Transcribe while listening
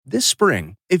This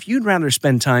spring, if you'd rather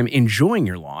spend time enjoying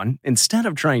your lawn instead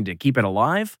of trying to keep it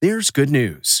alive, there's good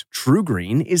news.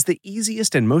 TruGreen is the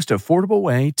easiest and most affordable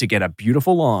way to get a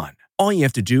beautiful lawn. All you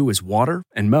have to do is water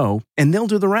and mow, and they'll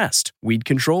do the rest. Weed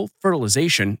control,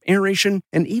 fertilization, aeration,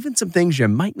 and even some things you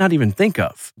might not even think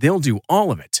of. They'll do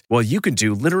all of it, while you can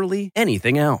do literally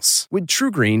anything else. With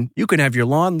TruGreen, you can have your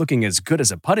lawn looking as good as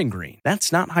a putting green.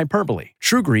 That's not hyperbole.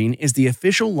 TruGreen is the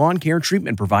official lawn care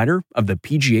treatment provider of the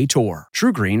PGA Tour.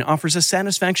 TruGreen offers a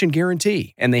satisfaction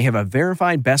guarantee, and they have a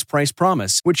verified best price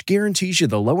promise, which guarantees you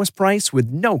the lowest price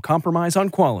with no compromise on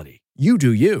quality. You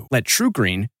do you. Let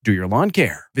TruGreen do your lawn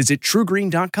care. Visit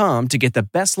TruGreen.com to get the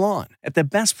best lawn at the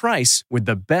best price with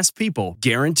the best people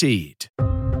guaranteed.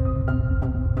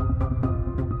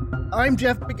 I'm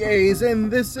Jeff Begaze,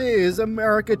 and this is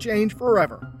America Changed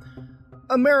Forever.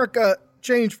 America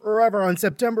changed forever on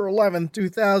September 11,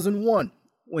 2001,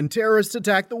 when terrorists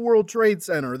attacked the World Trade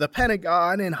Center, the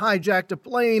Pentagon, and hijacked a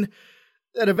plane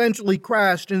that eventually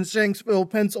crashed in Shanksville,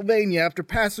 Pennsylvania after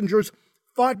passengers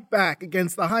fought back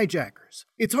against the hijackers.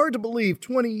 It's hard to believe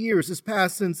 20 years has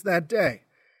passed since that day.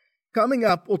 Coming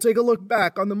up, we'll take a look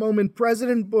back on the moment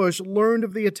President Bush learned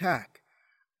of the attack.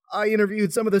 I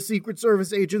interviewed some of the Secret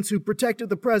Service agents who protected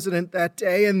the president that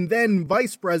day, and then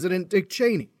Vice President Dick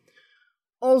Cheney.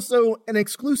 Also, an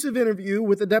exclusive interview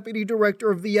with the Deputy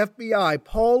Director of the FBI,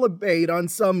 Paul Abbate, on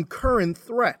some current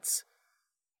threats.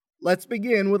 Let's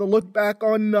begin with a look back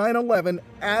on 9/11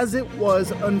 as it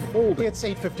was unfolding. It's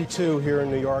 8:52 here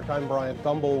in New York. I'm Bryant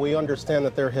Gumbel. We understand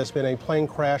that there has been a plane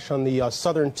crash on the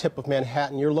southern tip of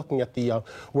Manhattan. You're looking at the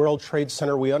World Trade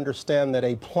Center. We understand that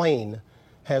a plane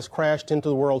has crashed into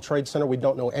the World Trade Center. We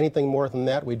don't know anything more than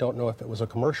that. We don't know if it was a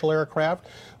commercial aircraft.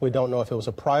 We don't know if it was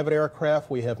a private aircraft.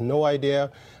 We have no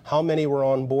idea how many were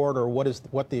on board or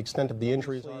what the extent of the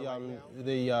injuries are.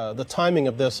 The timing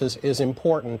of this is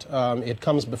important. It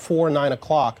comes before 9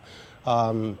 o'clock.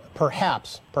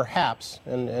 Perhaps,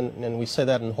 and we say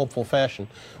that in hopeful fashion,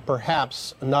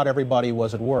 perhaps not everybody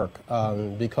was at work,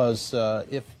 because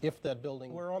if that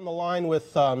building... We're on the line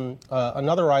with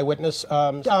another eyewitness.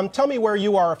 Tell me where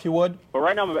you are, if you would. Well,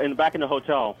 right now I'm back in the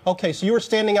hotel. Okay, so you were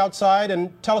standing outside, and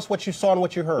tell us what you saw and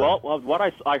what you heard. Well what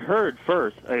I heard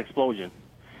first, an explosion,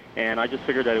 and I just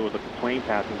figured that it was a plane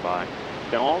passing by.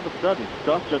 Then all of a sudden,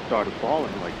 stuff just started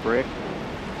falling, like bricks,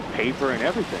 and paper, and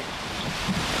everything.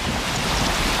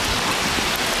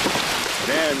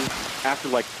 Then,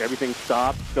 after everything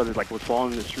stopped, because it was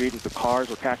falling in the street and the cars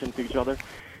were crashing into each other,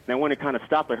 then when it kind of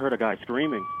stopped, I heard a guy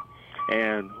screaming.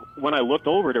 And when I looked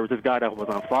over, there was this guy that was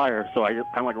on fire, so I just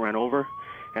kind of ran over,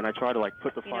 and I tried to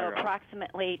put the fire out.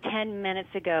 Approximately 10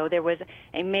 minutes ago, there was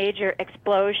a major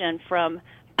explosion from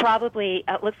probably,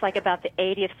 it looks like about the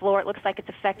 80th floor. It looks like it's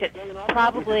affected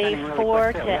probably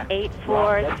 4 to 8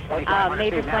 floors.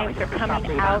 Major flames are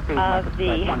coming out of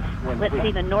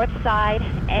the north side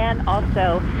and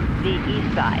also the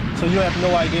east side. So you have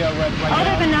no idea right now?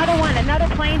 There's another one. Another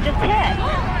plane just hit.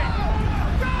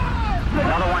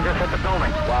 Another one just hit the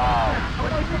building. Wow.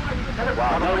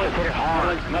 Another one hit it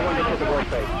hard. Another one just hit the world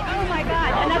face. Oh my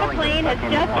God. Another plane has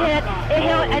just hit. It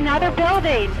hit another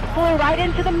building. Flew right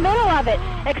into the middle of it.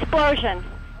 Explosion.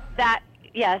 That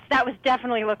was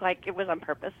definitely looked like it was on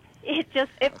purpose. It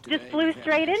just flew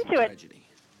straight into it.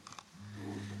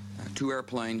 2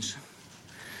 airplanes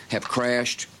have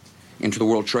crashed into the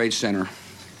World Trade Center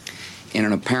in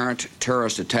an apparent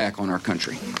terrorist attack on our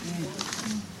country.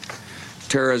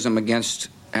 Terrorism against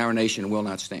our nation will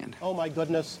not stand. Oh, my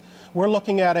goodness. We're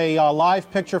looking at a live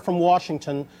picture from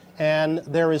Washington, and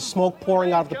there is smoke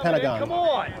pouring out of the Pentagon. Come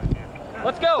on.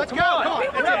 Let's go. Let's go.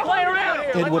 We're not playing around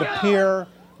here. It would appear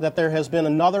that there has been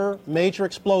another major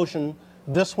explosion,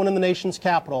 this one in the nation's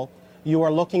capital. You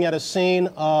are looking at a scene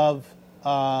of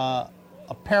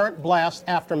apparent blast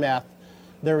aftermath.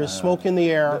 There is smoke in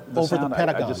the air over the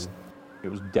Pentagon. It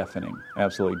was deafening,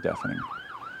 absolutely deafening.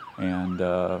 And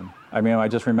I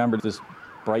just remembered this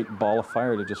bright ball of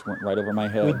fire that just went right over my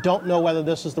head. We don't know whether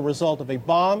this is the result of a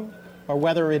bomb or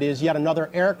whether it is yet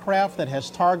another aircraft that has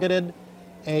targeted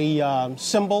a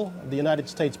symbol of the United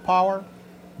States power,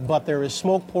 but there is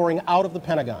smoke pouring out of the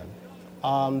Pentagon.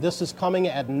 This is coming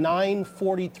at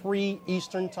 9:43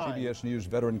 Eastern Time. CBS News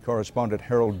veteran correspondent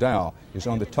Harold Dow is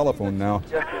on the telephone now.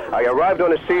 I arrived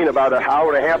on the scene about an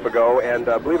hour and a half ago, and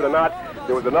believe it or not,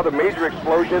 there was another major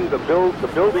explosion. The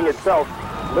building itself,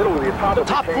 literally the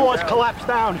top floors collapsed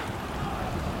down.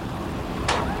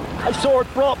 I saw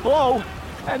it blow,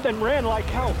 and then ran like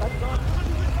hell.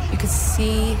 You could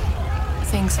see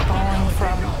things falling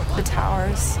from the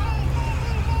towers.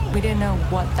 We didn't know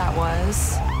what that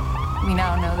was. We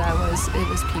now know that it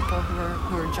was people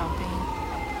who were jumping.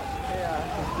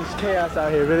 Yeah, There's chaos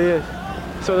out here, it really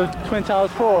is. So the Twin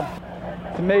Towers fall.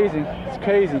 It's amazing. It's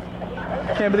crazy.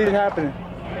 Can't believe it happening.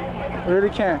 I really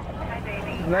can't.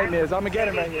 It's nightmares.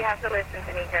 Armageddon right here. You have to listen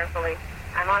to me carefully.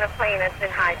 I'm on a plane that's been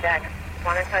hijacked. I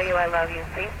want to tell you I love you.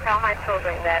 Please tell my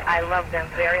children that I love them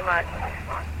very much.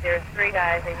 There's 3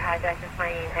 guys, they've hijacked the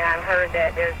plane, and I've heard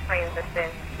that there's planes that's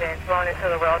been flown into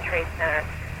the World Trade Center.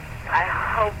 I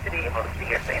hope to be able to see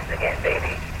your face again,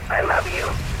 baby. I love you.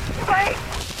 Bye.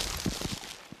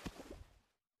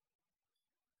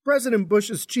 President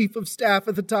Bush's chief of staff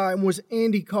at the time was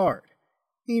Andy Card.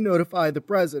 He notified the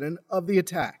president of the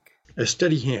attack. A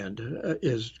steady hand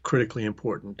is critically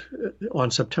important. On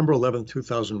September 11,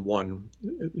 2001,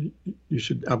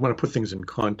 I want to put things in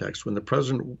context. When the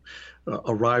president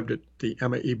arrived at the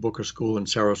Emma E. Booker School in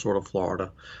Sarasota,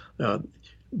 Florida,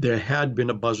 there had been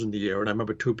a buzz in the air, and I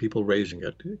remember 2 people raising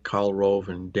it, Karl Rove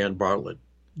and Dan Bartlett.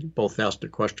 Both asked a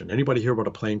question. Anybody hear about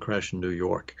a plane crash in New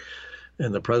York?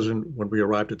 And the president, when we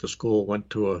arrived at the school, went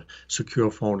to a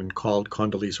secure phone and called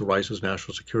Condoleezza Rice's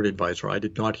national security advisor. I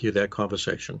did not hear that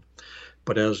conversation.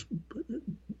 But as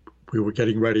we were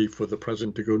getting ready for the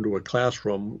president to go into a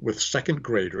classroom with 2nd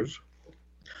graders,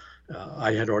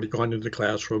 I had already gone into the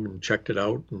classroom and checked it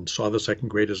out and saw the 2nd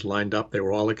graders lined up. They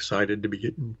were all excited to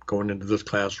be going into this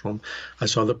classroom. I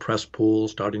saw the press pool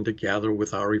starting to gather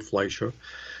with Ari Fleischer.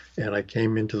 And I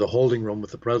came into the holding room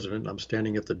with the president. I'm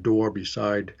standing at the door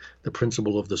beside the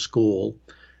principal of the school,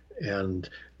 and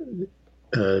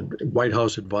White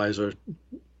House advisor,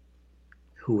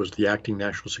 who was the acting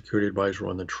national security advisor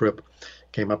on the trip,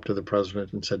 came up to the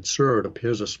president and said, "Sir, it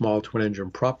appears a small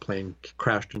twin-engine prop plane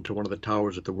crashed into one of the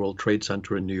towers at the World Trade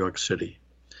Center in New York City."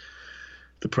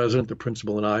 The president, the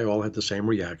principal, and I all had the same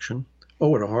reaction. "Oh,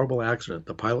 what a horrible accident.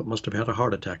 The pilot must have had a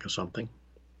heart attack or something."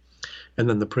 And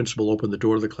then the principal opened the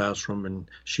door of the classroom, and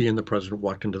she and the president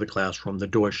walked into the classroom. The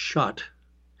door shut,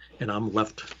 and I'm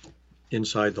left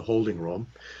inside the holding room.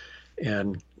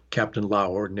 And Captain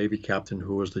Lauer, Navy captain,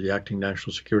 who was the acting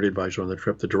national security advisor on the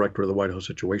trip, the director of the White House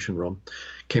Situation Room,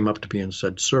 came up to me and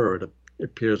said, "Sir, it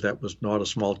appears that was not a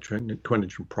small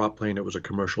twin-engine prop plane. It was a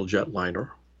commercial jetliner."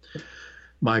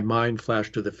 My mind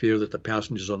flashed to the fear that the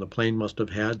passengers on the plane must have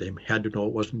had. They had to know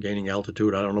it wasn't gaining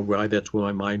altitude. I don't know why that's where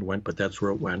my mind went, but that's where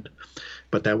it went.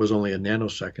 But that was only a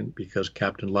nanosecond, because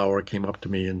Captain Lauer came up to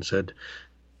me and said,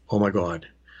 "Oh my God,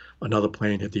 another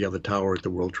plane hit the other tower at the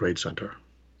World Trade Center."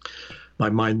 My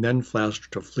mind then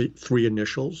flashed to 3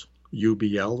 initials,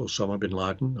 UBL, Osama bin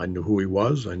Laden. I knew who he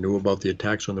was. I knew about the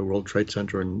attacks on the World Trade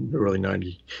Center in early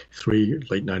 93,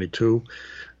 late 92,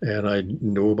 and I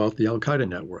knew about the Al-Qaeda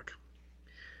network.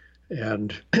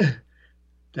 And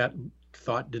that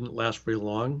thought didn't last very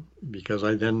long, because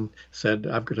I then said,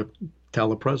 I've got to tell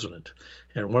the president.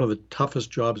 And one of the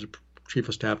toughest jobs a chief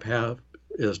of staff have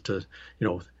is to,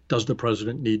 does the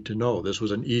president need to know? This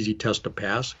was an easy test to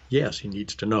pass. Yes, he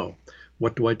needs to know.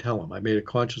 What do I tell him? I made a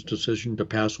conscious decision to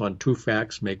pass on 2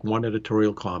 facts, make 1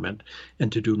 editorial comment,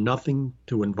 and to do nothing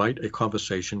to invite a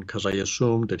conversation, because I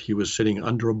assumed that he was sitting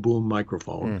under a boom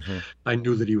microphone. Mm-hmm. I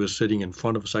knew that he was sitting in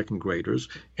front of 2nd graders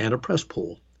and a press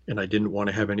pool, and I didn't want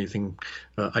to have anything,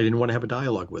 I didn't want to have a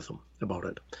dialogue with him about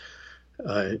it.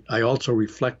 I also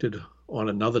reflected on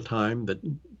another time that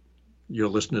your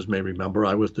listeners may remember.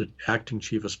 I was the acting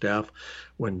chief of staff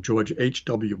when George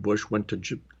H.W. Bush went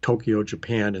to Tokyo,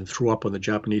 Japan, and threw up on the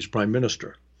Japanese prime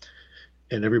minister.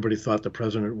 And everybody thought the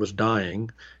president was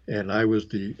dying, and I was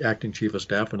the acting chief of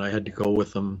staff, and I had to go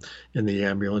with him in the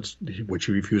ambulance, which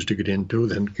he refused to get into,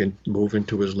 then move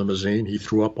into his limousine. He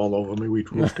threw up all over me. We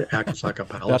drove to Akasaka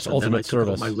Palace. That's and ultimate then I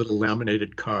service. took out my little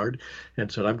laminated card and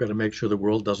said, I've got to make sure the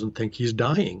world doesn't think he's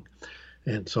dying.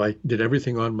 And so I did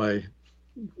everything on my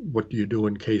what do you do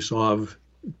in case of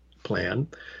plan.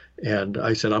 And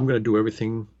I said, I'm going to do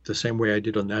everything the same way I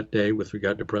did on that day with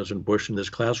regard to President Bush in this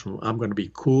classroom. I'm going to be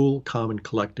cool, calm, and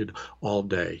collected all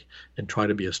day and try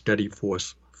to be a steady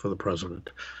force for the president.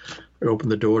 I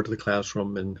opened the door to the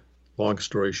classroom, and long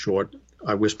story short,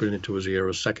 I whispered into his ear,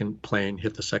 a 2nd plane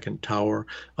hit the 2nd tower.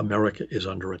 America is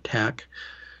under attack.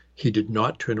 He did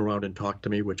not turn around and talk to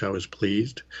me, which I was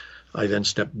pleased. I then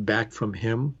stepped back from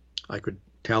him. I could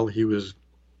tell he was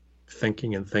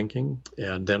thinking,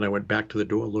 and then I went back to the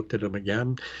door, looked at him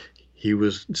again. He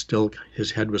was still,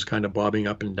 his head was kind of bobbing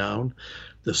up and down.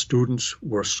 The students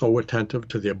were so attentive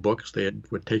to their books. They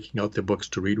were taking out their books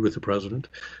to read with the president.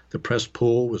 The press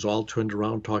pool was all turned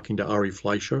around talking to Ari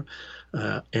Fleischer.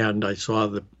 And I saw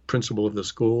the principal of the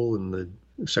school and the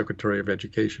Secretary of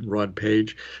Education, Rod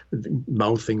Page,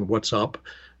 mouthing, "What's up?"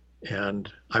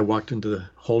 And I walked into the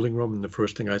holding room, and the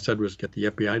first thing I said was, get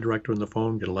the FBI director on the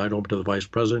phone, get a line open to the vice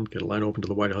president, get a line open to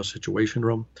the White House Situation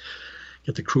Room.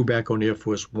 get the crew back on Air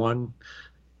Force One.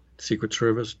 Secret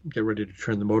Service, get ready to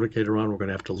turn the motorcade around. We're going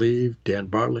to have to leave. Dan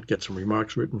Bartlett, get some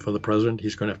remarks written for the president.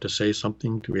 He's going to have to say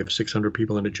something. We have 600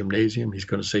 people in a gymnasium. He's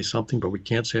going to say something, but we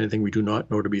can't say anything we do not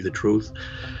know to be the truth.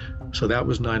 So that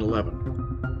was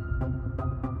 9/11.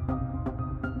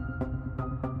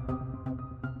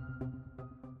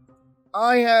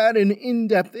 I had an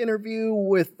in-depth interview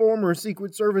with former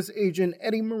Secret Service agent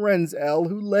Eddie Marenzel,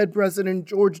 who led President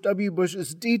George W.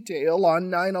 Bush's detail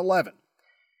on 9/11.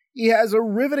 He has a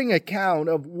riveting account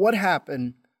of what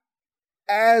happened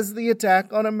as the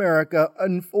attack on America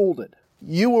unfolded.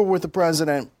 You were with the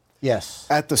president. Yes.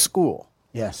 At the school.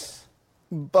 Yes.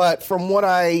 But from what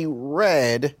I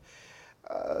read,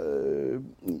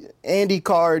 Andy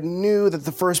Card knew that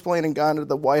the first plane had gone to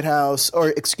the White House,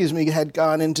 had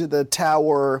gone into the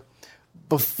tower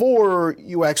before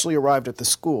you actually arrived at the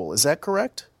school. Is that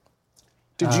correct?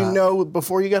 Did you know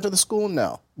before you got to the school?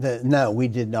 No. No, we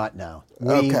did not know.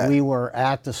 We were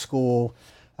at the school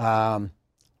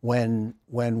when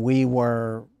we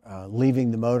were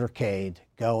leaving the motorcade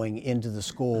going into the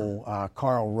school.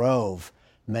 Karl Rove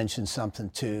mentioned something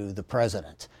to the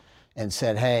president and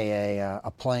said, hey,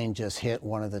 a plane just hit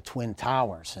one of the Twin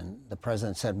Towers. And the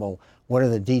president said, well, what are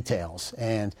the details?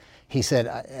 And he said,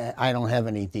 I don't have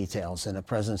any details. And the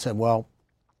president said, well,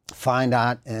 find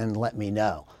out and let me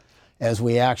know. As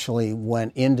we actually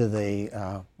went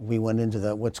into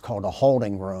what's called a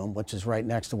holding room, which is right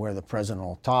next to where the president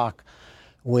will talk.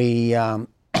 We, when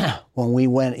we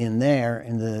went in there,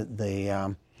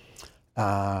 and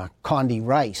Condi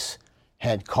Rice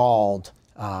had called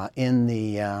in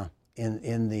the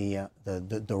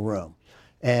room,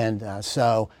 and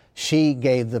so she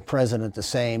gave the president the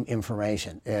same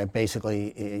information.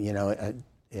 Basically,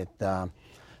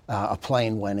 a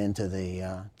plane went into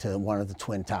to one of the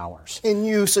Twin Towers.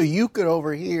 And so you could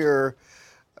overhear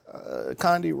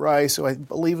Condi Rice, who I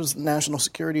believe was the National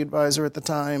Security Advisor at the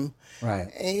time, right?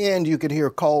 And you could hear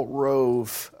Karl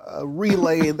Rove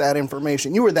relay that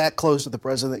information. You were that close to the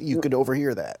president that you could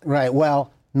overhear that, right?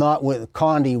 Well, not with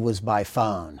Condi was by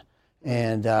phone,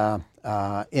 and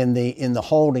in the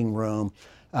holding room,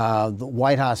 the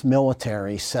White House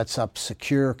military sets up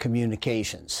secure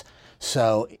communications.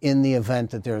 So in the event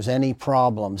that there's any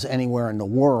problems anywhere in the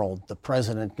world, the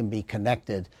president can be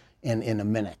connected in a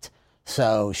minute.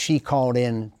 So she called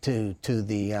in to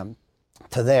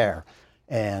there,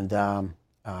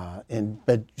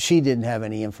 but she didn't have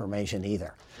any information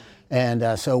either.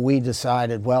 And so we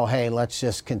decided, well, hey, let's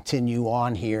just continue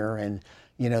on here. And,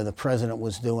 the president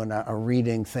was doing a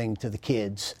reading thing to the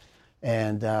kids.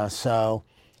 And so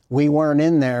we weren't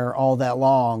in there all that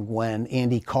long when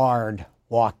Andy Card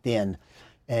walked in,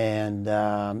 and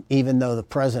even though the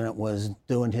president was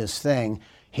doing his thing,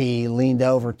 he leaned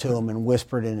over to him and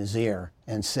whispered in his ear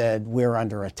and said, we're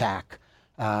under attack.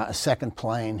 A second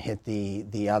plane hit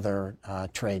the other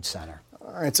trade center.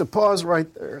 All right, so pause right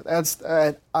there. That's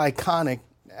that iconic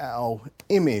now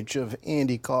image of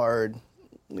Andy Card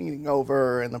leaning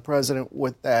over and the president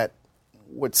with that,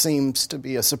 what seems to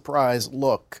be a surprised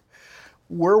look.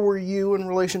 Where were you in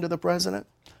relation to the president?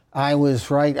 I was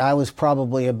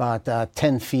probably about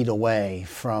 10 feet away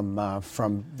from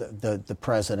the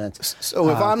president. So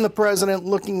if I'm the president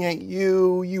looking at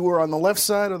you, you were on the left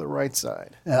side or the right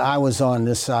side? I was on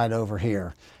this side over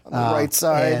here. On the right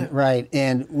side?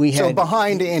 And we had... So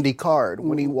behind Andy Card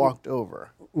when he walked over?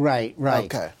 Right.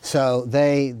 Okay. So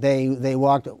they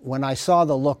walked... When I saw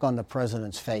the look on the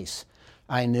president's face,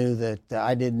 I knew that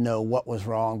I didn't know what was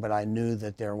wrong, but I knew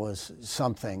that there was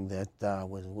something that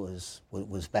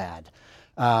was bad.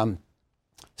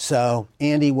 So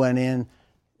Andy went in,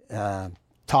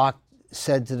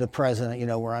 said to the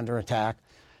president, we're under attack,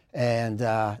 and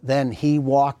then he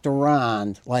walked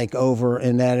around like over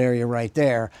in that area right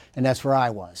there, and that's where I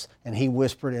was. And he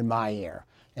whispered in my ear,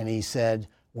 and he said,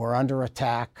 "We're under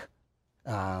attack.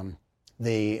 Another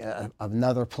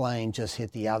plane just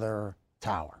hit the other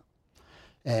tower."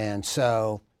 And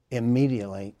so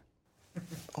immediately...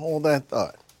 Hold that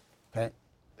thought. Okay.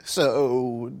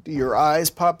 So do your eyes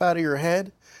pop out of your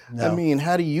head? No. I mean,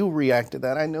 how do you react to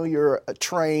that? I know you're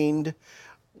trained,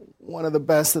 one of the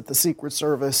best that the Secret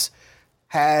Service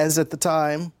has at the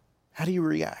time. How do you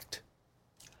react?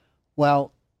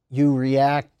 Well, you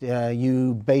react,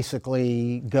 you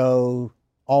basically go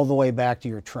all the way back to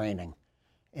your training.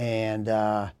 And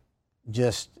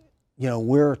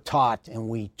we're taught and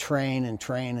we train and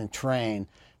train and train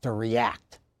to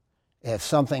react. If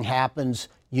something happens,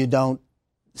 you don't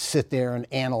sit there and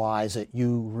analyze it.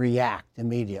 You react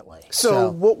immediately. So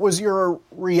what was your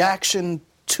reaction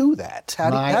to that?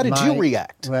 How did you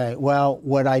react? Right. Well,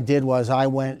 what I did was I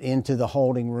went into the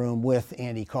holding room with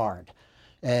Andy Card,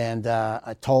 and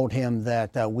I told him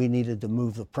that we needed to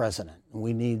move the president.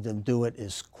 We need to do it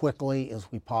as quickly as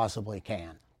we possibly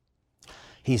can.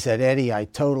 He said, Eddie, I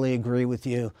totally agree with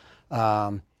you.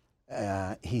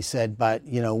 He said, but,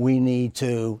 we need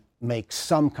to make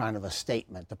some kind of a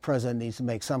statement. The president needs to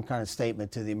make some kind of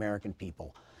statement to the American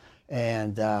people.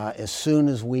 And as soon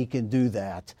as we can do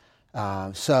that,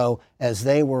 so as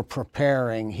they were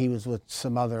preparing, he was with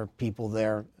some other people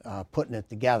there putting it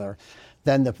together.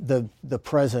 Then the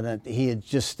president, he had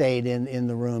just stayed in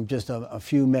the room just a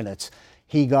few minutes.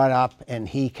 He got up and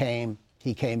he came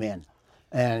in.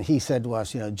 And he said to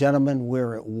us, gentlemen,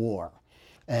 we're at war.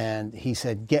 And he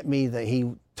said,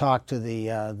 he talked to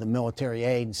the military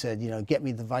aide and said, get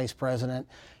me the vice president,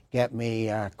 get me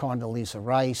Condoleezza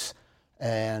Rice,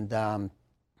 and the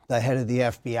head of the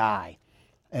FBI.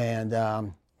 And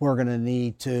we're going to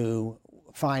need to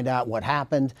find out what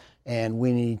happened, and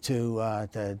we need to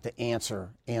answer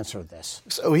this.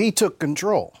 So he took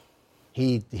control.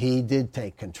 He did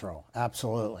take control,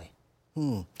 absolutely.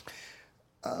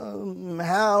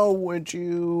 How would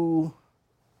you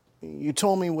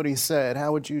told me what he said,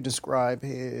 how would you describe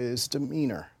his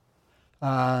demeanor?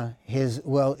 His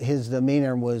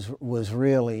demeanor was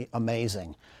really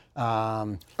amazing.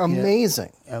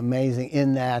 Amazing. Amazing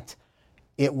in that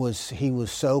he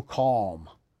was so calm,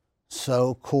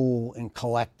 so cool and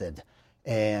collected,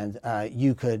 and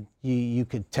you could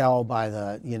tell by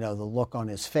the look on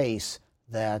his face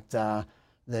that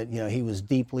he was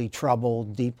deeply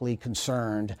troubled, deeply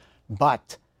concerned,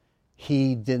 but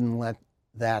he didn't let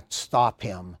that stop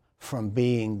him from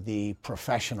being the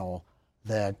professional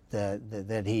that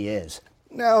he is.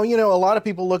 Now, a lot of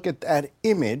people look at that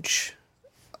image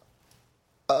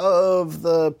of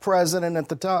the president at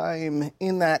the time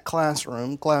in that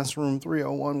classroom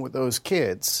 301 with those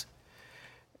kids.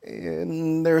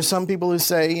 And there are some people who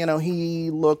say, he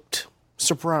looked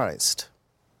surprised.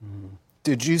 Mm-hmm.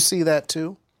 Did you see that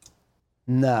too?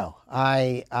 No,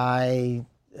 I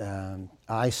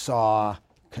saw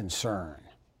concern.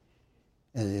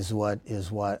 Is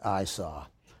what I saw,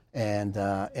 and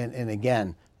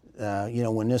again,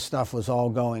 when this stuff was all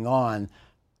going on,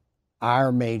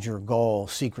 our major goal,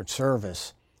 Secret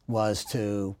Service, was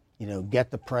to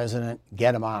get the president,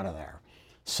 get him out of there.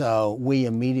 So we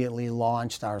immediately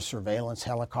launched our surveillance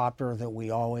helicopter that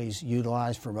we always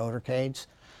utilize for motorcades.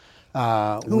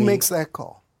 Who makes that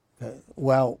call?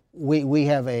 Well, we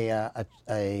have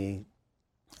a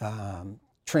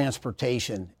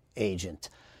transportation agent,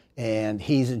 and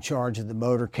he's in charge of the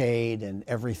motorcade and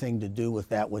everything to do with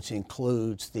that, which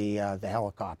includes the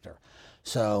helicopter.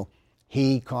 So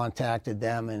he contacted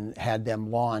them and had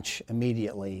them launch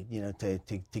immediately,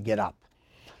 to get up.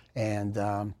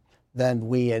 And then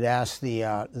we had asked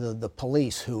the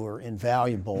police, who are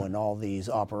invaluable in all these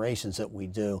operations that we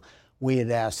do, we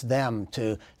had asked them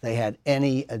they had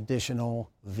any additional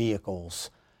vehicles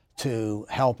to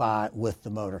help out with the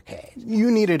motorcade. You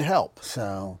needed help.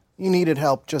 So you needed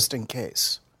help just in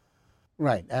case.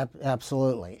 Right,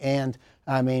 absolutely. And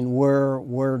I mean,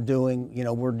 we're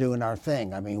doing our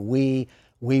thing. I mean, we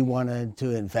wanted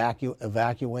to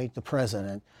evacuate the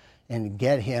president and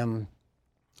get him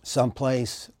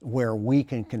someplace where we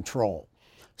can control.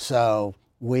 So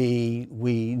we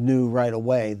knew right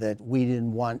away that we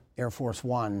didn't want Air Force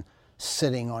One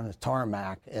sitting on the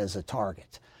tarmac as a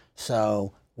target.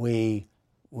 So the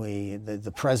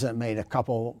president made a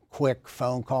couple quick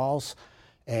phone calls,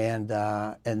 and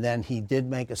then he did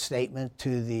make a statement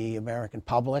to the American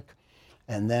public,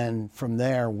 and then from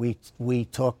there we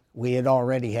had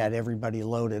already had everybody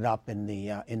loaded up in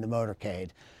the motorcade,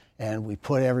 and we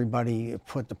put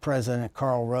the president,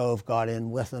 Karl Rove, got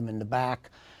in with them in the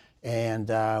back, and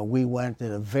we went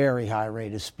at a very high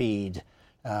rate of speed.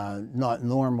 Not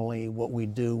normally what we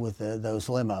do with those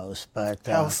limos, but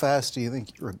how fast do you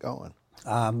think you were going?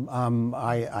 I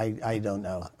don't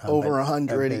know. Over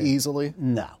 100 easily?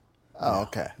 No. Oh,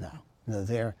 okay. No,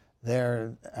 they're.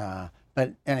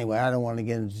 But anyway, I don't want to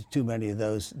get into too many of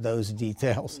those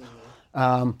details.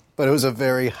 But it was a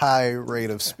very high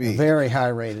rate of speed. A very high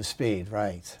rate of speed,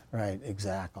 right,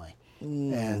 exactly.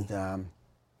 And then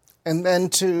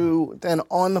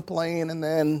on the plane, and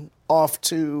then off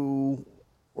to.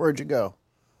 Where'd you go?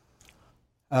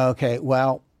 Okay,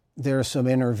 well, there are some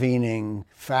intervening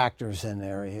factors in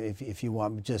there, if you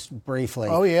want, just briefly.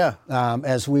 Oh, yeah.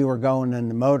 As we were going in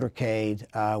the motorcade,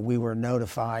 we were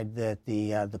notified that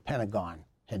the Pentagon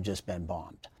had just been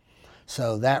bombed.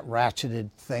 So that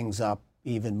ratcheted things up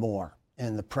even more.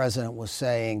 And the president was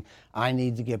saying, I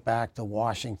need to get back to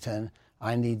Washington.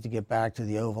 I need to get back to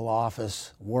the Oval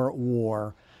Office. We're at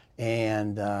war,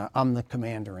 and I'm the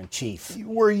commander-in-chief.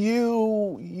 Were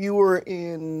you were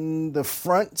in the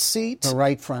front seat? The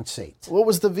right front seat. What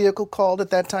was the vehicle called at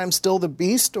that time? Still the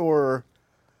Beast, or?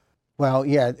 Well,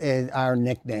 yeah, our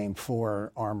nickname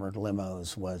for armored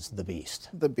limos was the Beast.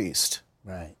 The Beast.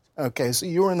 Right. Okay, so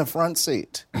you were in the front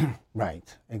seat. Right,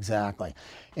 exactly.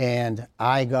 And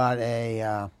I got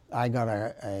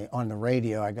on the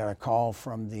radio, I got a call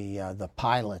from the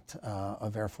pilot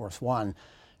of Air Force One,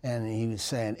 and he was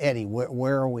saying, Eddie,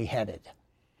 where are we headed?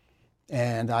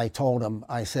 And I told him,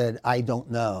 I said, I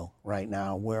don't know right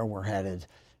now where we're headed.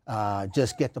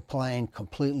 Just get the plane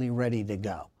completely ready to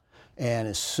go. And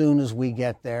as soon as we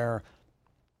get there,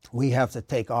 we have to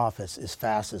take off as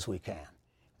fast as we can.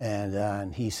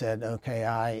 And he said, okay,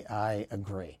 I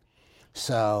agree.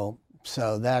 So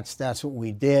that's what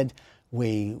we did.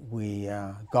 We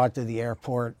got to the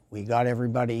airport. We got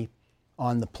everybody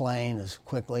on the plane as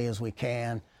quickly as we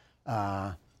can.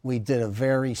 We did a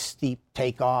very steep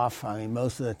takeoff. I mean,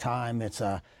 most of the time it's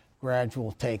a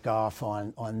gradual takeoff.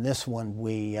 On this one,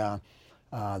 the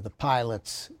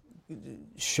pilots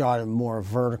shot a more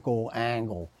vertical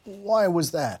angle. Why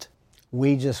was that?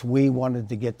 We wanted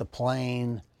to get the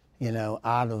plane,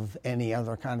 out of any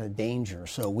other kind of danger.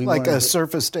 So we like a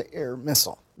surface-to-air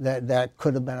missile. That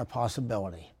could have been a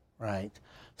possibility, right?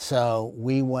 So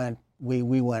we went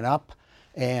up,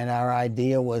 and our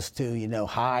idea was to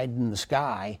hide in the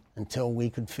sky until we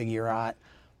could figure out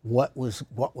what was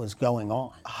going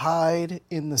on. Hide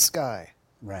in the sky.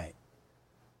 Right.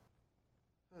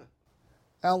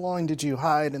 How long did you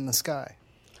hide in the sky?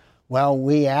 Well,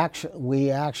 we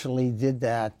actually did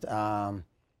that.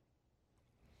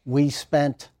 We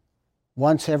spent,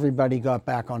 once everybody got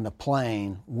back on the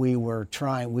plane, we were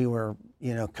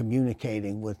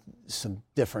communicating with some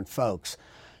different folks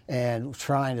and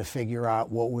trying to figure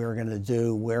out what we were going to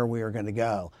do, where we were going to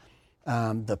go.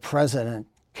 The president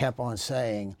kept on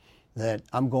saying that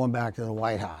I'm going back to the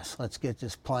White House. Let's get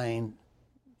this plane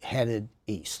headed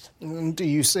east. Do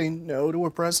you say no to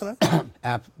a president?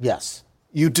 Yes.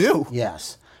 You do?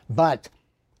 Yes. But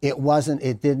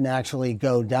it didn't actually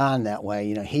go down that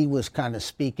way. He was kind of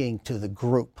speaking to the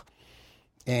group.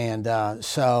 And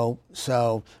so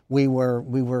we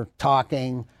were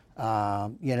talking,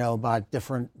 about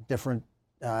different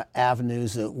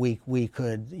avenues that we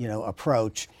could,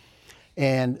 approach.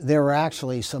 And there were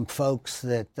actually some folks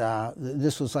that,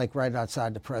 this was like right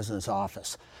outside the president's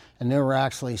office. And there were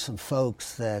actually some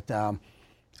folks that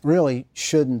really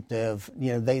shouldn't have,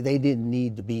 they didn't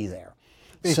need to be there.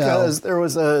 Because there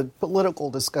was a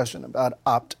political discussion about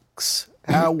optics.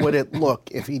 How would it look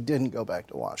if he didn't go back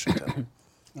to Washington?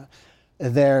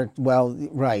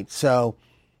 Right. So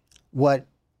what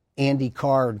Andy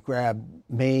Card grabbed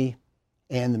me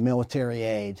and the military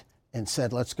aide and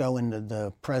said, let's go into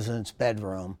the president's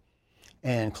bedroom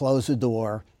and close the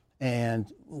door,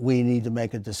 and we need to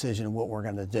make a decision of what we're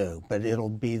going to do. But it'll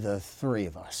be the three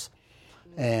of us.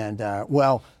 And,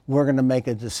 we're going to make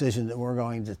a decision that we're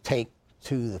going to take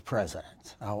to the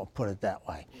president. I'll put it that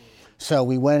way. So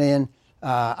we went in.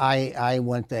 I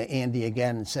went to Andy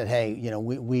again and said, hey,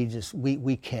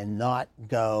 we cannot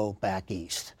go back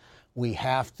east. We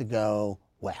have to go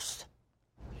west.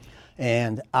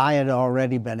 And I had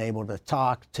already been able to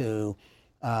talk to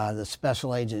the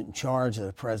special agent in charge of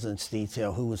the president's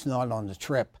detail, who was not on the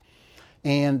trip,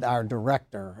 and our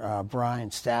director, Brian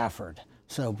Stafford.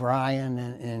 So Brian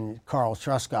and Carl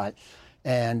Truscott,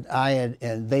 and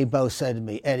they both said to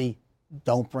me, Eddie,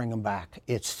 don't bring him back.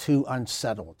 It's too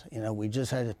unsettled. We just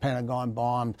had the Pentagon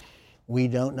bombed. We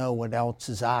don't know what else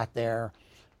is out there.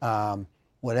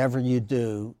 Whatever you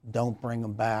do, don't bring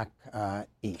him back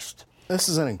east. This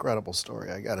is an incredible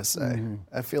story, I got to say. Mm-hmm.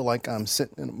 I feel like I'm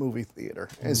sitting in a movie theater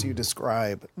as you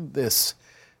describe this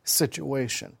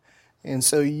situation. And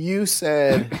so you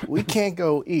said, we can't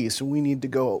go east, we need to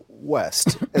go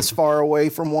west, as far away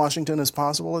from Washington as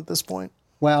possible at this point?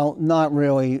 Well, not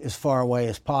really as far away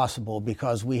as possible,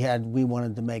 because we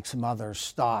wanted to make some other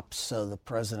stops so the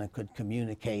president could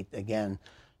communicate again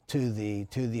to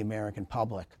the American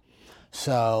public.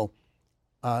 So,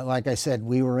 like I said,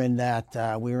 we were in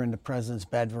the president's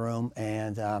bedroom,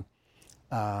 and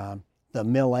the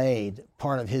mill aide,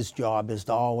 part of his job is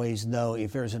to always know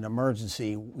if there's an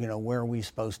emergency, where are we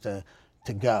supposed to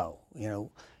go,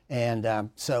 And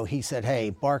so he said, hey,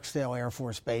 Barksdale Air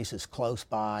Force Base is close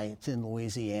by. It's in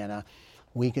Louisiana.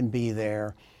 We can be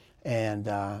there. And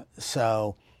and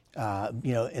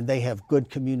they have good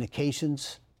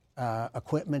communications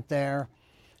equipment there.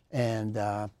 And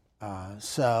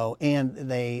and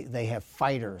they have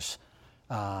fighters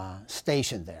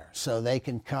stationed there, so they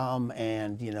can come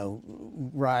and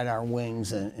ride our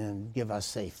wings and give us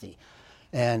safety.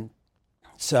 And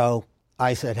so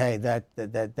I said, hey,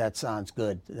 that sounds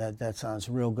good. That sounds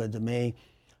real good to me.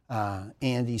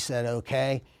 Andy said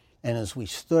okay, and as we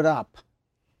stood up,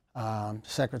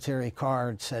 Secretary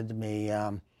Card said to me,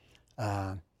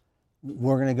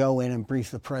 we're going to go in and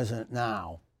brief the president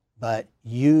now, but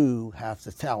you have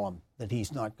to tell him that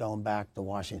he's not going back to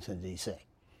Washington, D.C.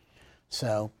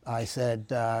 So I said,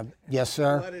 yes,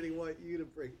 sir. Why did he want you to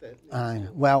break that news?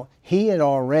 Well, he had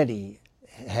already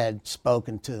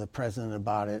spoken to the president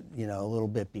about it, a little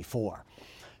bit before.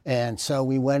 And so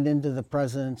we went into the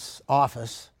president's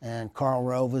office, and Karl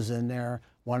Rove was in there,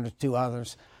 one or two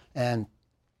others, and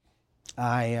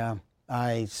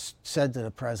I said to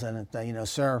the president,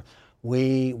 sir,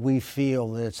 we feel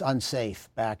that it's unsafe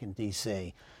back in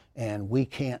D.C., and we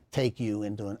can't take you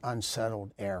into an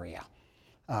unsettled area.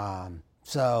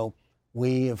 So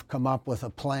we have come up with a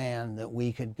plan that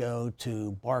we could go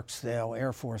to Barksdale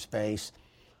Air Force Base,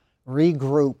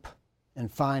 regroup,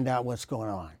 and find out what's going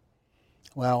on.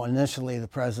 Well, initially the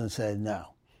president said, no,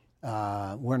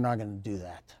 we're not going to do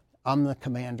that. I'm the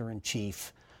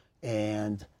commander-in-chief,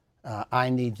 and I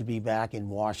need to be back in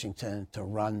Washington to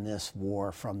run this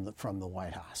war from the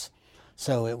White House.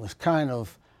 So it was kind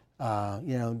of,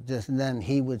 just, and then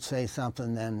he would say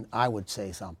something, then I would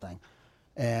say something.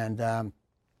 And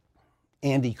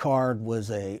Andy Card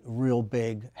was a real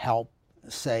big help,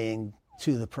 saying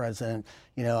to the president,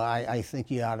 I think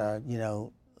you ought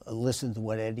to, listen to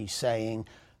what Eddie's saying.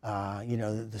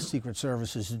 The Secret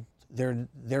Services,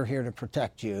 they're here to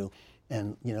protect you,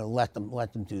 and let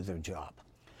them do their job.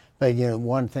 But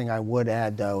one thing I would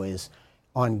add though is,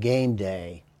 on game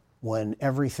day, when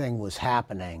everything was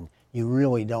happening, you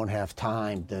really don't have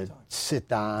time to sit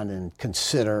down and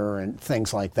consider and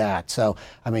things like that. So,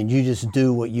 you just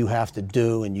do what you have to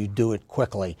do, and you do it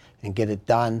quickly and get it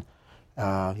done,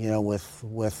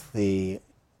 with the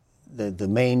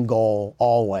main goal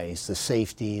always, the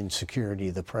safety and security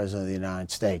of the President of the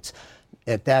United States.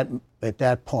 At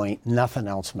that point, nothing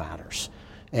else matters.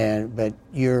 But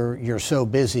you're so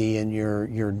busy, and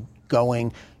you're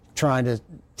trying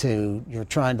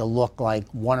to look like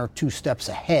one or two steps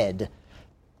ahead.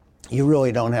 You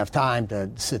really don't have time to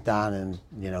sit down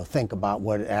and think about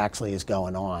what actually is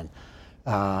going on.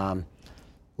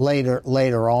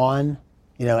 Later on,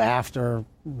 after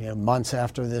months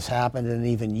after this happened, and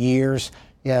even years,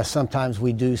 sometimes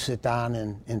we do sit down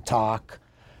and talk,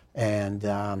 and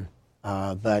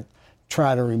but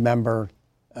try to remember.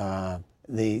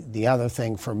 The other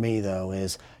thing for me though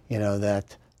is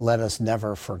that let us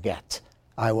never forget.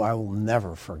 I will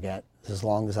never forget, as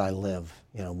long as I live,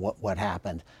 what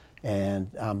happened. And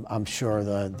I'm sure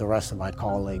the rest of my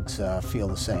colleagues feel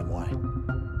the same way.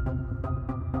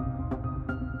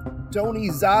 Tony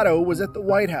Zotto was at the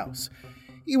White House.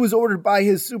 He was ordered by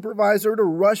his supervisor to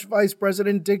rush Vice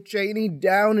President Dick Cheney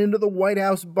down into the White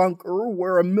House bunker,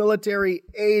 where a military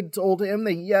aide told him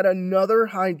that yet another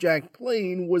hijacked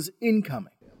plane was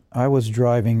incoming. I was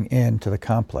driving into the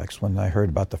complex when I heard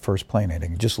about the first plane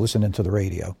hitting, just listening to the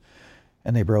radio,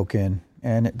 and they broke in,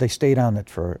 and they stayed on it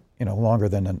for longer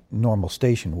than a normal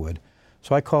station would.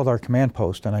 So I called our command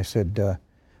post, and I said I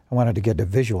wanted to get a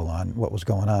visual on what was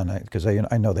going on, because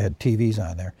I know they had TVs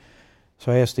on there.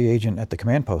 So I asked the agent at the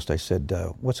command post, I said,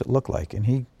 what's it look like? And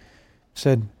he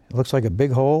said, it looks like a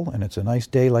big hole, and it's a nice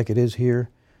day like it is here.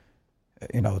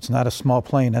 It's not a small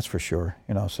plane, that's for sure.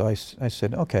 So I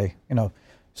said, okay,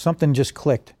 something just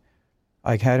clicked.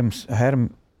 I had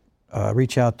him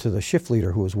reach out to the shift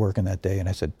leader who was working that day, and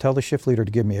I said, tell the shift leader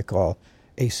to give me a call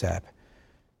ASAP.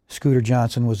 Scooter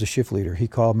Johnson was the shift leader. He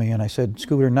called me, and I said,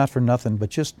 Scooter, not for nothing, but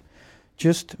just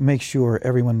make sure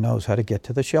everyone knows how to get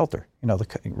to the shelter,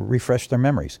 refresh their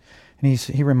memories. And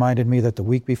he reminded me that the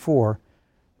week before,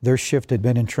 their shift had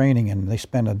been in training, and they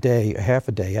spent half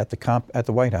a day at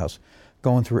the White House,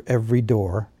 going through every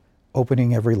door,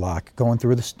 opening every lock, going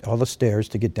through all the stairs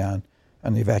to get down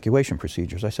on the evacuation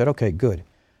procedures. I said, okay, good.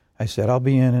 I said, I'll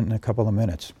be in a couple of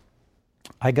minutes.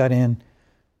 I got in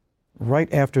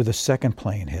right after the second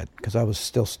plane hit, because I was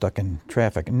still stuck in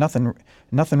traffic. Nothing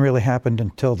really happened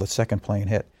until the second plane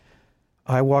hit.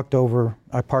 I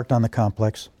parked on the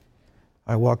complex.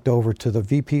 I walked over to the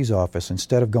VP's office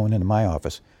instead of going into my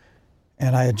office.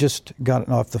 And I had just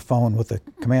gotten off the phone with the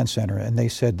command center, and they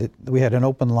said that we had an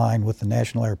open line with the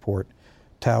National Airport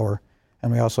Tower,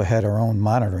 and we also had our own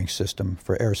monitoring system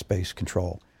for airspace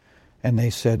control. And they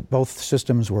said both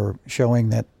systems were showing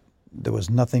that there was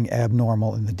nothing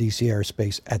abnormal in the D.C.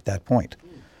 airspace at that point.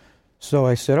 So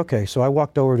I said, okay. So I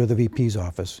walked over to the VP's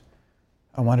office.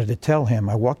 I wanted to tell him,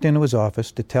 I walked into his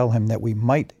office to tell him that we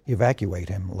might evacuate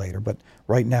him later, but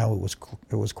right now it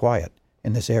was quiet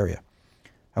in this area.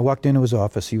 I walked into his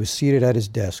office. He was seated at his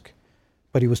desk,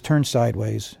 but he was turned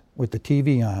sideways with the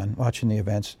TV on, watching the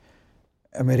events.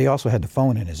 I mean, he also had the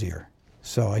phone in his ear.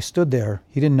 So I stood there.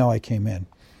 He didn't know I came in.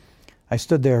 I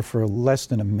stood there for less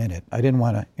than a minute. I didn't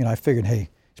want to, I figured, hey,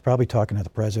 he's probably talking to the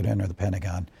president or the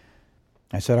Pentagon.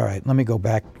 I said, all right, let me go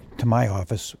back to my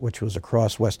office, which was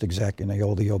across West Exec in the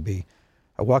old EOB.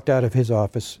 I walked out of his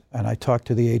office, and I talked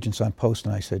to the agents on post,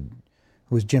 and I said,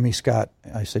 who was Jimmy Scott.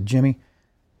 I said, Jimmy,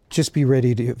 just be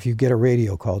ready to, if you get a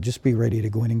radio call, just be ready to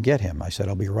go in and get him. I said,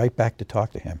 I'll be right back to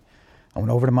talk to him. I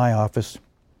went over to my office.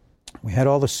 We had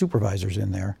all the supervisors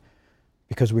in there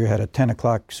because we had a 10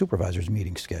 o'clock supervisors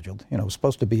meeting scheduled. It was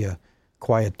supposed to be a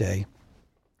quiet day.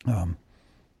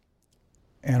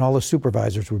 And all the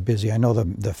supervisors were busy. I know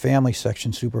the family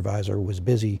section supervisor was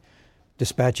busy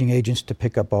dispatching agents to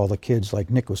pick up all the kids, like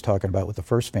Nick was talking about with the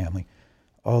first family,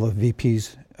 all the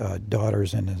VP's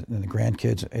daughters and the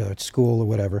grandkids at school or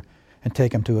whatever, and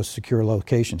take them to a secure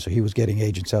location. So he was getting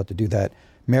agents out to do that.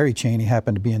 Mary Cheney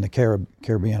happened to be in the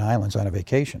Caribbean islands on a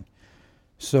vacation.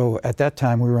 So at that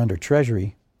time, we were under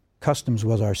Treasury. Customs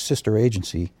was our sister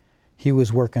agency. He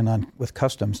was working with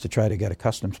Customs to try to get a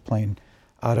Customs plane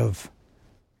out of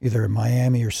either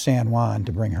Miami or San Juan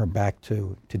to bring her back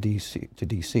to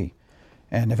DC.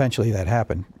 And eventually that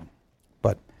happened.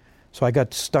 But so I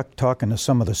got stuck talking to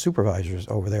some of the supervisors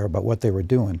over there about what they were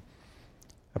doing.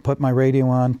 I put my radio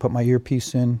on, put my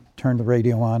earpiece in, turned the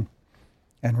radio on,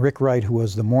 and Rick Wright, who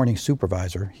was the morning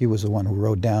supervisor, he was the one who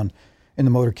rode down in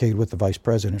the motorcade with the vice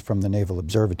president from the Naval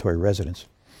Observatory residence.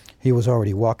 He was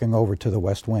already walking over to the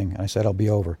West Wing, and I said, I'll be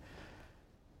over.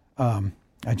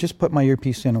 I just put my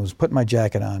earpiece in, I was putting my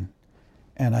jacket on,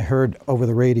 and I heard over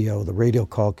the radio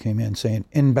call came in saying,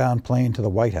 inbound plane to the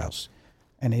White House.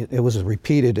 And it was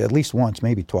repeated at least once,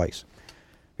 maybe twice.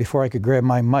 Before I could grab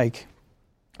my mic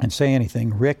and say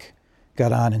anything, Rick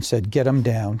got on and said, get him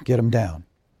down, get him down.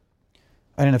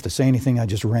 I didn't have to say anything, I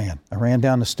just ran. I ran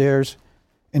down the stairs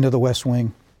into the West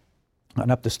Wing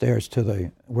and up the stairs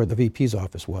to where the VP's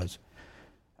office was.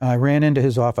 I ran into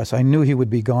his office. I knew he would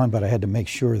be gone, but I had to make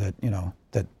sure that,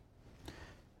 that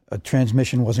a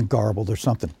transmission wasn't garbled or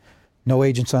something. No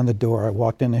agents on the door. I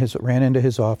ran into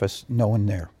his office, no one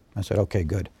there. I said, okay,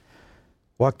 good.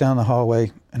 Walked down the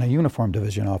hallway, and a uniformed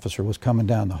division officer was coming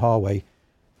down the hallway,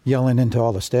 yelling into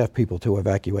all the staff people to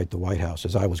evacuate the White House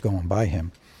as I was going by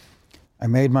him. I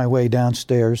made my way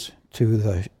downstairs to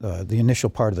the initial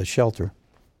part of the shelter,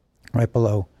 right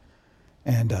below,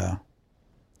 and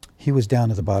he was down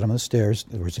at the bottom of the stairs.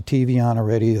 There was a TV on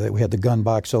already. We had the gun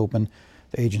box open.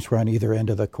 The agents were on either end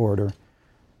of the corridor.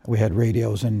 We had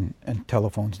radios and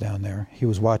telephones down there. He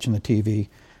was watching the TV.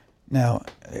 Now,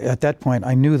 at that point,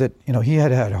 I knew that, he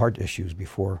had had heart issues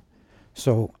before.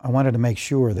 So I wanted to make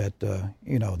sure that,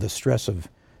 the stress of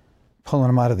pulling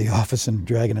him out of the office and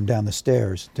dragging him down the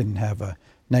stairs didn't have a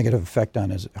negative effect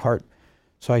on his heart.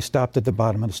 So I stopped at the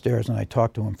bottom of the stairs and I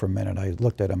talked to him for a minute. I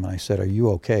looked at him and I said, are you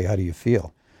okay? How do you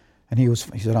feel? And he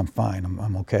said, I'm fine,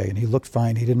 I'm okay. And he looked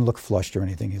fine. He didn't look flushed or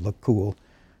anything. He looked cool.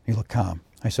 He looked calm.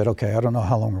 I said, okay, I don't know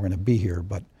how long we're going to be here,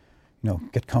 but,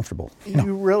 get comfortable.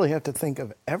 You really have to think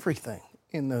of everything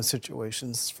in those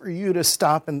situations for you to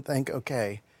stop and think,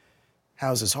 okay,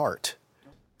 how's his heart?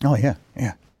 Oh, yeah.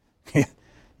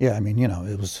 Yeah, I mean,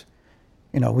 it was,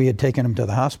 we had taken him to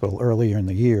the hospital earlier in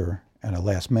the year at a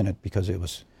last minute because I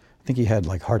think he had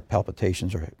like heart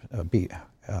palpitations or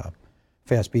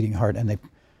fast beating heart. And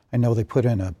I know they put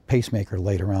in a pacemaker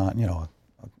later on,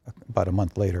 about a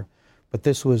month later. But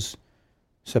this was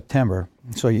September.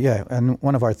 So, yeah, and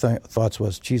one of our thoughts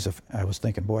was, geez, I was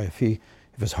thinking, boy, if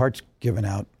his heart's given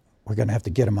out, we're going to have to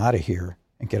get him out of here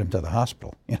and get him to the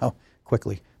hospital,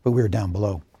 quickly. But we were down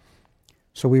below.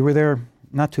 So we were there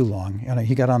not too long.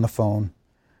 He got on the phone.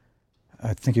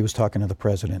 I think he was talking to the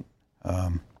president.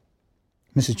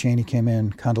 Mrs. Cheney came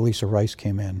in. Condoleezza Rice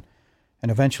came in.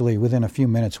 And eventually, within a few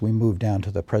minutes, we moved down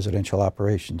to the Presidential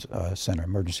Operations Center,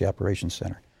 Emergency Operations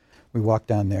Center. We walked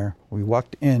down there. We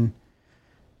walked in,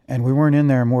 and we weren't in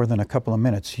there more than a couple of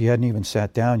minutes. He hadn't even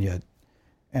sat down yet.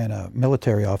 And a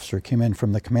military officer came in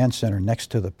from the command center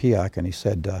next to the PIAC, and he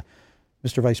said,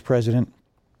 Mr. Vice President,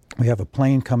 we have a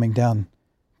plane coming down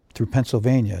through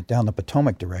Pennsylvania, down the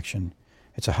Potomac direction.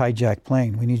 It's a hijacked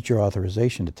plane. We need your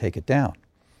authorization to take it down.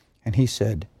 And he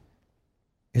said,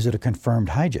 is it a confirmed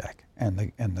hijack? And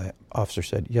the officer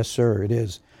said, yes, sir, it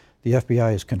is. The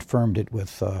FBI has confirmed it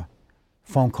with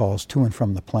phone calls to and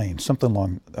from the plane, something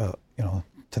along,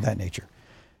 to that nature.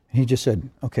 And he just said,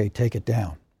 okay, take it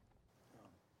down.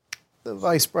 The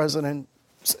vice president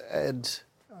said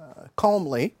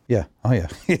calmly. Yeah. Oh, yeah.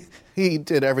 He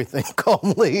did everything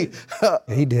calmly. Yeah,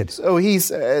 he did. So he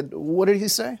said, what did he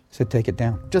say? He said, take it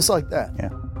down. Just like that. Yeah.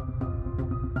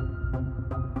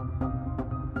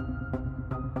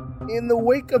 In the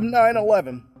wake of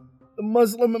 9/11, the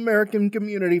Muslim American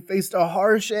community faced a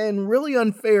harsh and really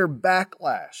unfair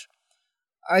backlash.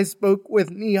 I spoke with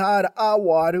Nihad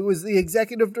Awad, who is the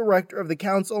executive director of the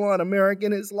Council on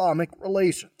American Islamic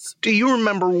Relations. Do you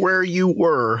remember where you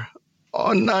were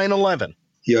on 9/11?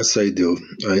 Yes, I do.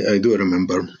 I do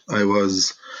remember. I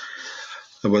was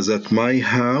at my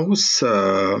house.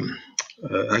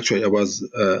 Actually, I was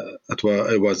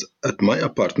at my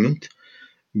apartment,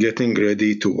 getting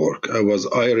ready to work. I was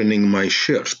ironing my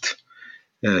shirt,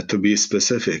 to be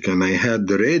specific, and I had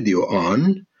the radio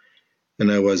on,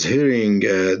 and I was hearing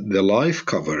the live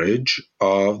coverage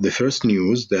of the first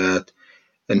news that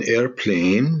an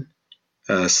airplane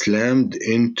slammed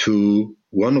into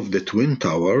one of the Twin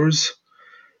Towers.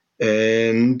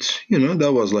 And,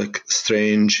 that was like a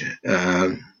strange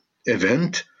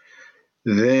event.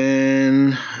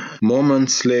 Then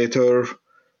moments later,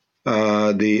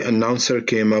 the announcer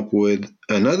came up with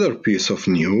another piece of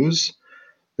news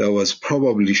that was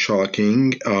probably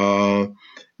shocking,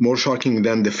 more shocking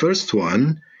than the first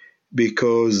one,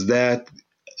 because that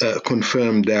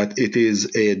confirmed that it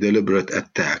is a deliberate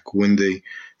attack when the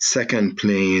second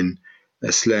plane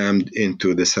slammed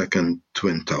into the second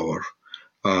Twin Tower.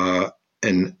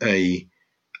 And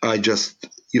I just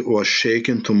was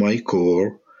shaken to my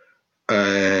core,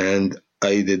 and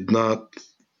I did not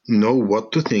know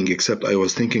what to think, except I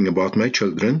was thinking about my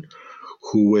children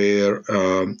who were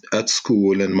at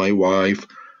school, and my wife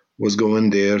was going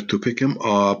there to pick him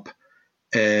up.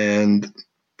 And,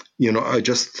 I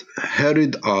just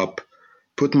hurried up,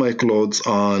 put my clothes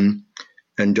on,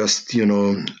 and just,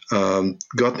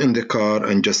 got in the car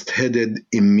and just headed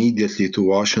immediately to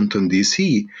Washington,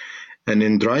 D.C. And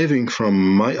in driving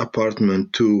from my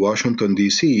apartment to Washington,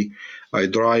 D.C., I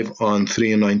drive on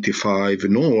 395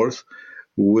 North,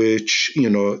 which,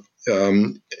 in a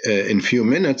few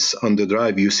minutes on the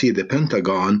drive, you see the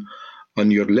Pentagon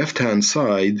on your left-hand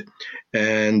side.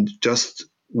 And just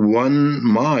 1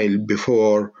 mile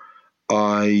before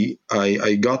I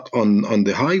got on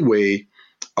the highway,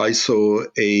 I saw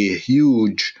a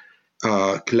huge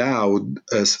cloud,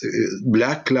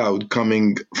 black cloud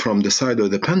coming from the side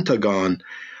of the Pentagon,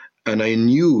 and I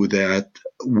knew that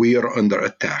we are under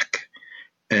attack.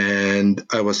 And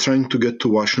I was trying to get to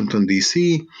Washington,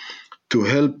 D.C. to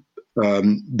help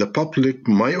the public,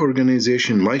 my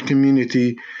organization, my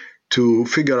community, to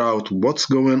figure out what's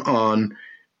going on.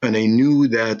 And I knew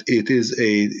that it is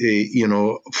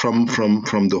from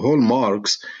the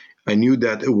hallmarks, I knew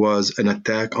that it was an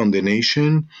attack on the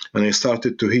nation, and I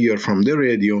started to hear from the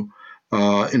radio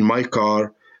in my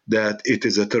car that it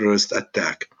is a terrorist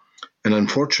attack. And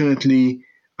unfortunately,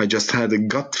 I just had a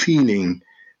gut feeling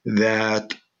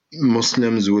that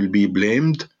Muslims will be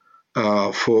blamed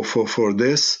for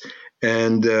this.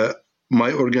 And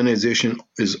my organization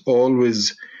is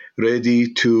always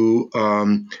ready to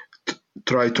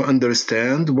try to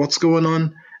understand what's going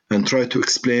on and try to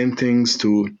explain things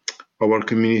to our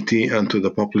community and to the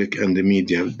public and the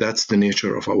media. That's the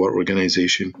nature of our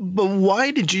organization. But why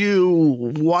did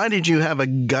you have a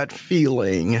gut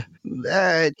feeling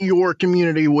that your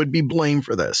community would be blamed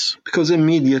for this? Because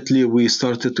immediately we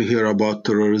started to hear about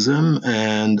terrorism,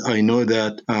 and I know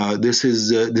that this is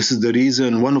the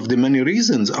reason, one of the many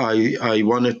reasons I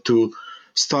wanted to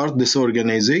start this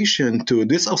organization, to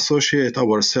disassociate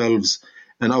ourselves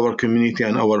and our community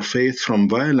and our faith from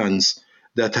violence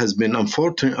that has been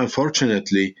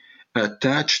unfortunately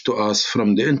attached to us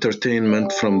from the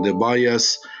entertainment, from the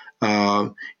bias,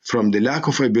 from the lack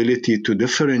of ability to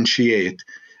differentiate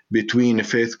between a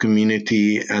faith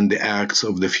community and the acts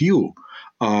of the few.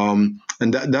 And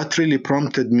that really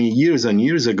prompted me years and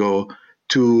years ago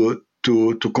to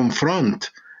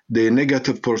confront the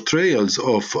negative portrayals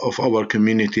of our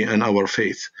community and our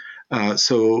faith.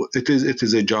 So it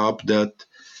is a job that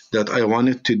I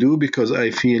wanted to do, because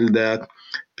I feel that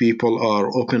people are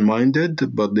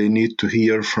open-minded, but they need to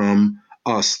hear from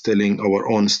us telling our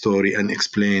own story and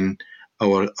explain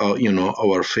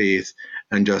our faith,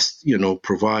 and just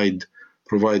provide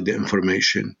the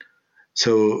information.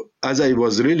 So as I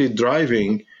was really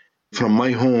driving from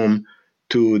my home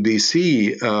to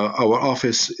DC, our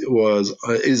office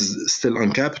is still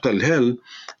on Capitol Hill.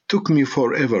 Took me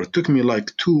forever. Took me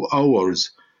like 2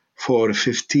 hours for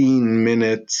 15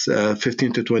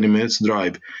 to 20 minutes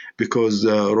drive, because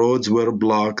the roads were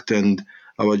blocked, and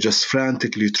I was just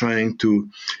frantically trying to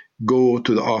go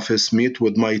to the office, meet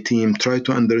with my team, try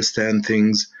to understand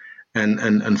things.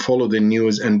 and follow the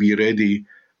news and be ready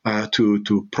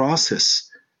to process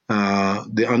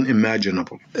the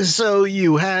unimaginable. So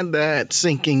you had that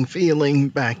sinking feeling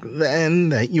back then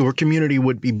that your community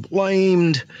would be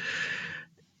blamed.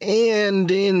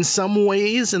 And in some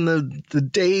ways, in the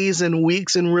days and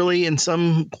weeks, and really in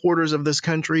some quarters of this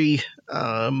country,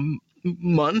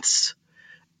 months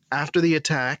after the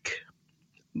attack,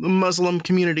 the Muslim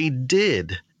community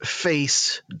did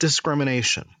face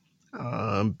discrimination,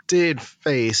 did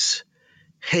face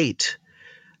hate.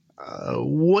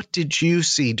 What did you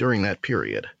see during that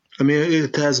period? I mean,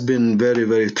 it has been very,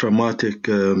 very traumatic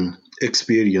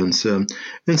experience.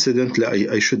 Incidentally,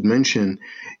 I should mention,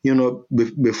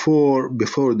 before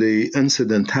the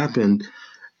incident happened,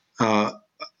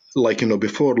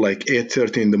 before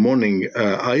 8:30 in the morning,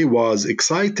 I was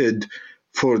excited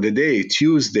for the day,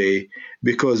 Tuesday,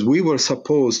 because we were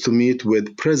supposed to meet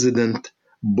with President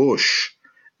Bush.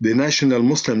 The national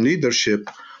Muslim leadership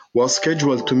was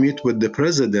scheduled to meet with the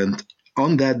president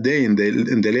on that day in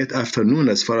the late afternoon,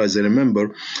 as far as I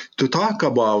remember, to talk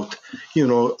about,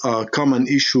 common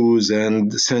issues.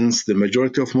 And since the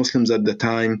majority of Muslims at the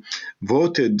time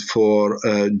voted for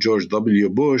George W.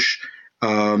 Bush,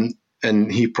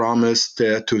 and he promised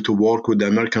to work with the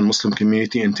American Muslim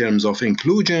community in terms of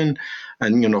inclusion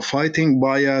and, fighting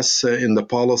bias in the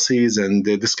policies and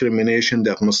the discrimination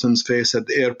that Muslims face at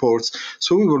the airports.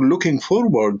 So we were looking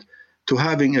forward to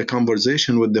having a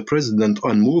conversation with the president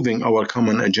on moving our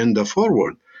common agenda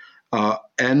forward.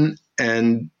 And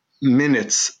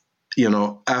minutes,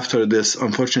 after this,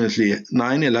 unfortunately,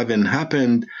 9/11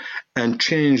 happened and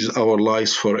changed our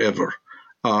lives forever.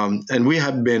 And we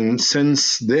have been,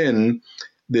 since then,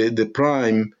 the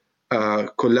prime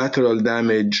collateral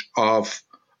damage of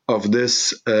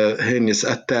this heinous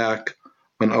attack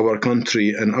on our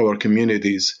country and our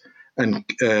communities. And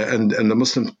the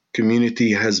Muslim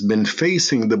community has been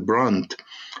facing the brunt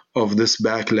of this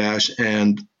backlash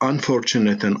and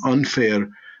unfortunate and unfair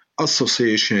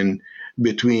association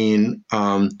between,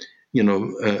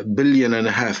 1.5 billion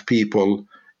people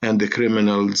and the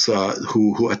criminals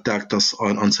who attacked us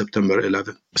on September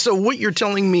 11th. So what you're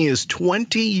telling me is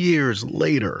 20 years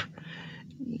later,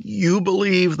 you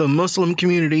believe the Muslim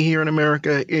community here in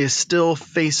America is still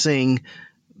facing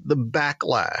the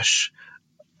backlash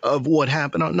of what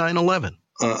happened on 9/11?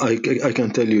 I can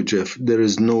tell you, Jeff, there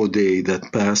is no day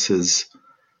that passes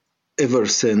ever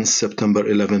since September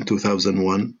 11,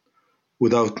 2001,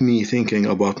 without me thinking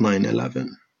about 9/11.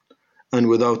 And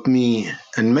without me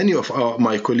and many of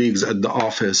my colleagues at the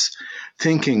office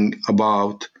thinking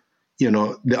about,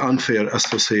 the unfair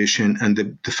association and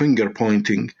the finger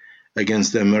pointing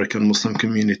against the American Muslim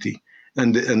community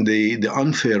and the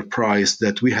unfair price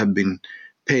that we have been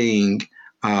paying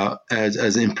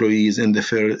as employees in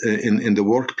the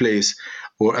workplace,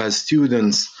 or as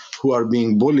students who are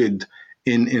being bullied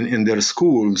in their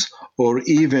schools, or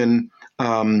even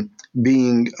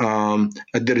being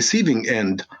at the receiving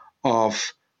end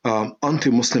of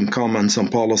anti-Muslim comments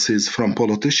and policies from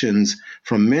politicians,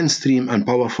 from mainstream and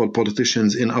powerful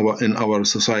politicians in our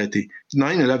society.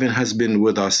 9/11 has been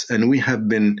with us, and we have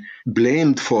been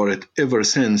blamed for it ever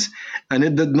since. And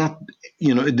it did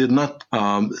not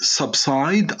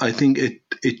subside. I think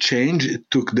it changed. It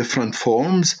took different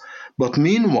forms. But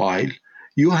meanwhile,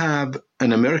 you have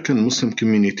an American Muslim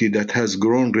community that has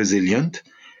grown resilient,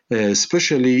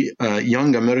 especially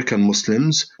young American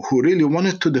Muslims who really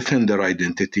wanted to defend their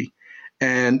identity.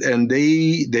 And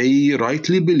they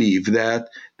rightly believe that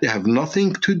they have nothing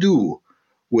to do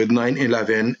with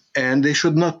 9/11, and they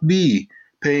should not be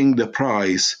paying the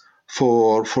price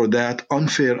for that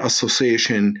unfair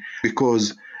association, because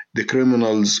the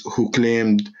criminals who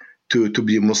claimed to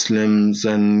be Muslims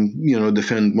and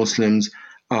defend Muslims,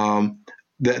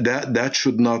 that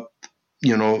should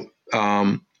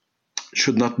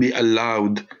not be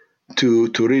allowed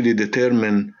to really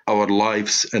determine our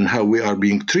lives and how we are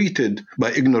being treated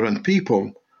by ignorant people,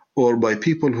 or by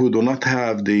people who do not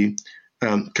have the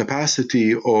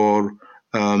capacity or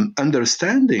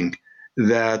understanding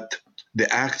that the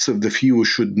acts of the few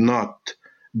should not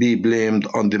be blamed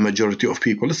on the majority of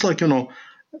people. It's like,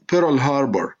 Pearl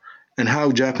Harbor, and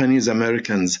how Japanese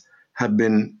Americans have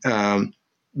been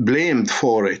blamed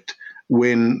for it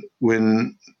when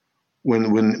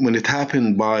it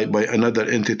happened by another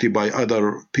entity, by other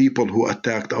people who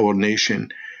attacked our nation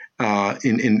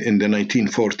in the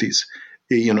 1940s.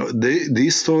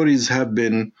 These stories have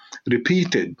been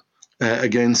repeated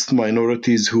against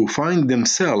minorities who find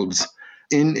themselves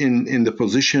in the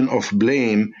position of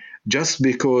blame just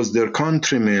because their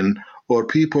countrymen or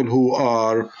people who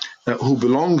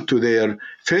belong to their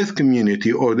faith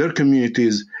community or their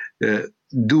communities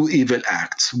do evil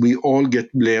acts. We all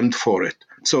get blamed for it.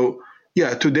 So,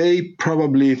 yeah, today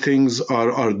probably things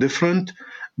are different,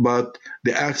 but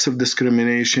the acts of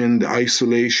discrimination, the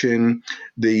isolation,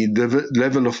 the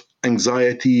level of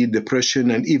anxiety,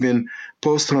 depression, and even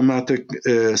post-traumatic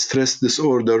stress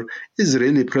disorder is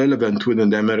really prevalent within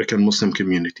the American Muslim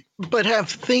community. But have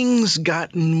things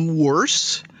gotten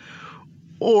worse?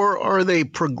 Or are they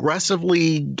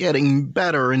progressively getting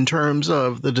better in terms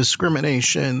of the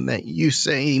discrimination that you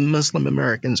say Muslim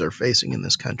Americans are facing in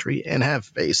this country and have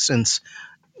faced since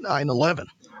 9/11?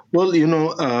 Well,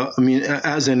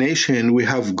 as a nation, we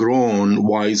have grown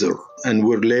wiser and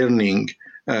we're learning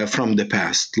from the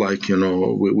past.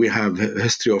 We have a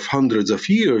history of hundreds of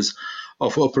years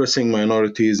of oppressing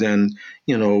minorities, and,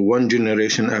 one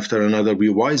generation after another, we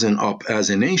wisen up as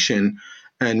a nation.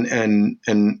 And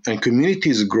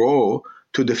communities grow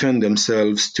to defend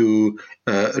themselves, to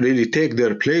really take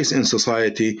their place in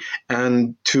society,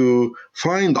 and to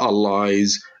find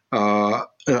allies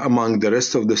among the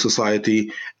rest of the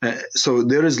society. So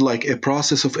there is like a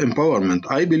process of empowerment.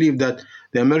 I believe that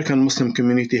the American Muslim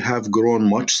community have grown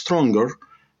much stronger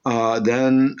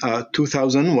than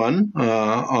 2001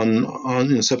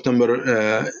 on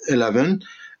September 11.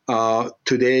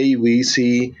 Today we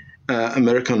see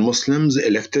American Muslims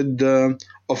elected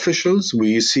officials.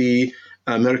 We see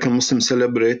American Muslims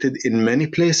celebrated in many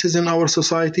places in our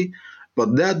society,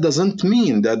 but that doesn't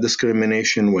mean that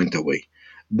discrimination went away.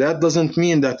 That doesn't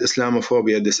mean that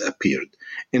Islamophobia disappeared.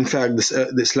 In fact,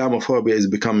 the Islamophobia is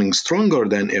becoming stronger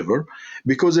than ever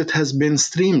because it has been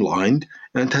streamlined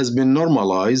and has been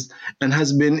normalized and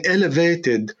has been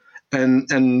elevated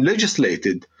and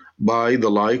legislated by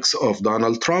the likes of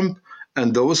Donald Trump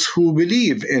and those who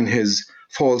believe in his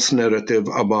false narrative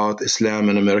about Islam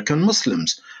and American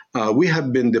Muslims. We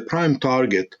have been the prime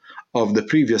target of the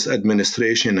previous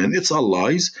administration and its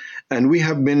allies, and we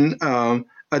have been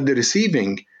at the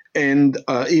receiving end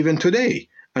even today.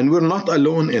 And we're not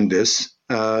alone in this.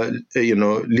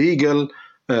 Legal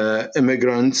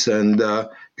immigrants and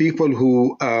people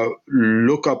who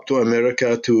look up to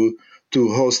America to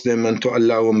host them and to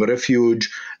allow them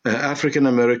refuge, African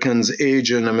Americans,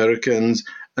 Asian Americans,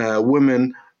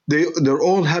 women, they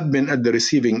all have been at the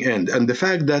receiving end. And the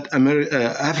fact that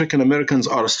African Americans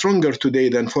are stronger today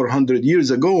than 400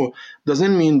 years ago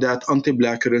doesn't mean that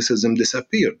anti-Black racism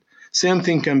disappeared. Same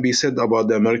thing can be said about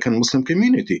the American Muslim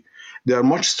community. They are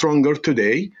much stronger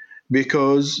today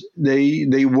because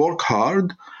they work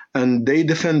hard and they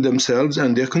defend themselves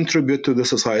and they contribute to the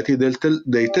society.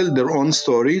 They tell their own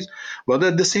stories, but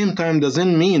at the same time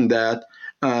doesn't mean that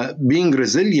being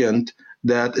resilient,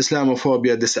 that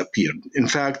Islamophobia disappeared. In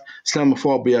fact,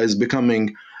 Islamophobia is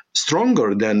becoming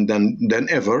stronger than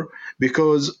ever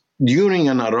because during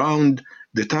and around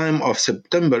the time of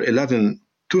September 11,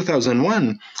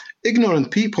 2001, ignorant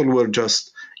people were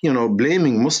just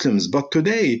blaming Muslims. But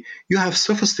today, you have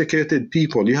sophisticated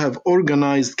people, you have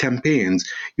organized campaigns,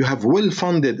 you have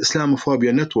well-funded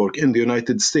Islamophobia network in the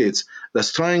United States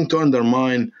that's trying to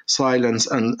undermine, silence,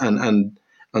 and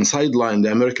sideline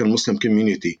the American Muslim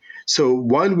community. So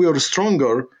while we are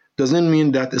stronger, doesn't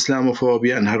mean that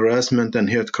Islamophobia and harassment and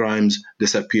hate crimes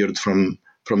disappeared from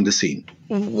the scene.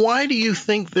 Why do you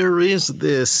think there is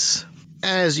this,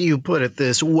 as you put it,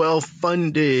 this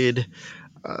well-funded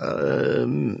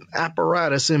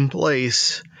apparatus in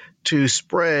place to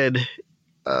spread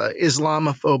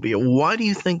Islamophobia? Why do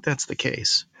you think that's the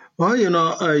case? Well,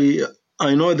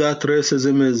 I know that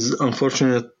racism is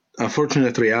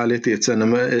unfortunate reality.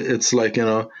 It's like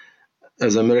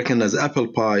as American as apple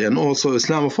pie, and also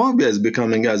Islamophobia is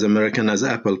becoming as American as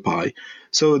apple pie.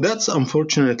 So that's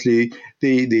unfortunately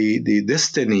the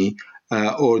destiny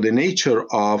or the nature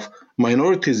of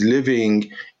minorities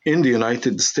living in the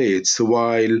United States.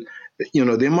 While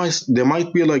they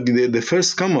might be like the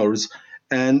first comers,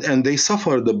 and they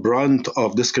suffer the brunt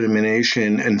of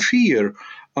discrimination and fear,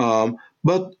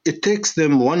 but it takes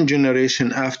them one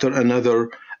generation after another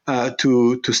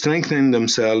to strengthen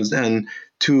themselves and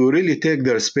to really take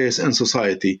their space in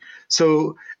society.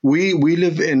 So we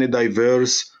live in a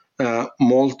diverse,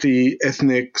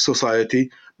 multi-ethnic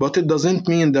society, but it doesn't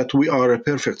mean that we are a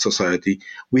perfect society.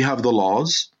 We have the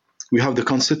laws, we have the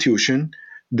Constitution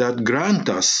that grant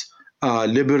us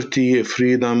liberty,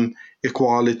 freedom,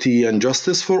 equality, and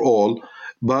justice for all,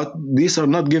 but these are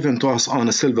not given to us on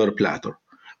a silver platter.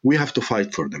 We have to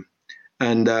fight for them.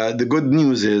 And the good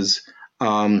news is,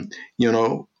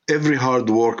 every hard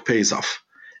work pays off.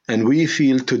 And we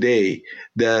feel today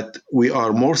that we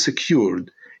are more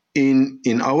secured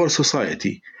in our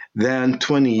society than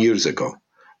 20 years ago.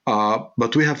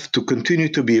 But we have to continue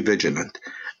to be vigilant.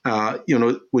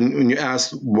 When you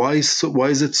ask why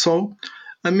is it so?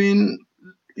 I mean,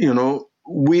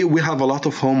 we have a lot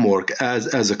of homework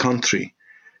as a country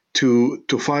to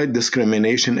fight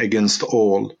discrimination against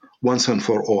all once and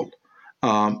for all.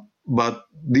 But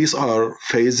these are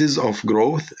phases of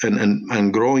growth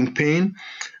and growing pain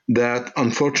that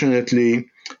unfortunately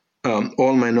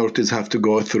all minorities have to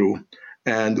go through.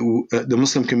 And the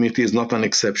Muslim community is not an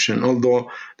exception,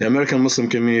 although the American Muslim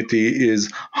community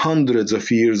is hundreds of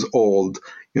years old,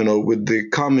 with the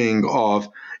coming of,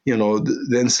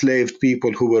 the enslaved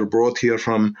people who were brought here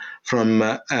from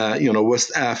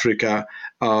West Africa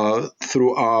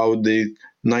throughout the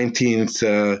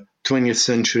 19th, 20th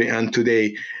century and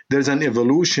today. There's an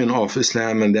evolution of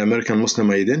Islam and the American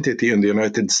Muslim identity in the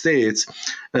United States,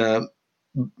 but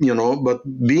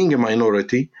being a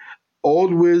minority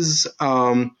always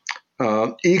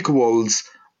equals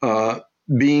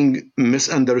being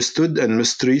misunderstood and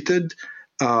mistreated.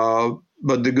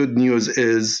 But the good news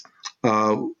is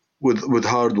with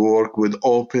hard work, with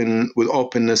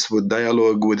openness, with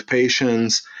dialogue, with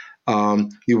patience,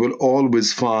 you will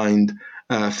always find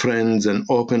friends and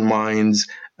open minds.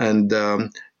 And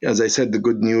as I said, the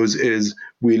good news is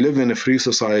we live in a free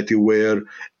society where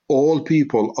all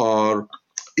people are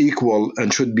equal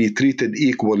and should be treated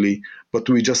equally, but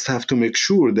we just have to make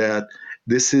sure that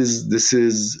this is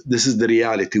the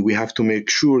reality. We have to make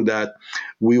sure that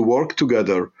we work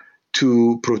together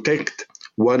to protect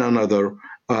one another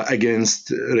against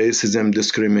racism,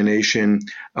 discrimination,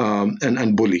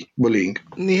 and bullying.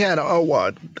 Nihad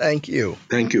Awad, thank you.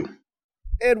 Thank you.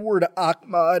 Edward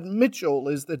Ahmad Mitchell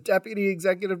is the Deputy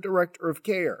Executive Director of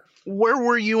CARE. Where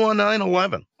were you on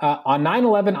 9/11? On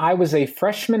 9/11, I was a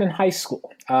freshman in high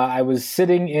school. I was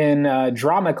sitting in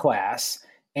drama class,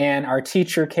 and our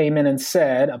teacher came in and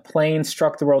said a plane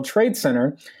struck the World Trade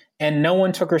Center, and no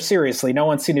one took her seriously. No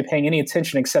one seemed to be paying any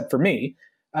attention except for me.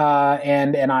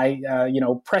 And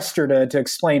I pressed her to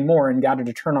explain more and got her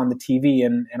to turn on the TV,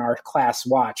 and our class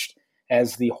watched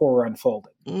as the horror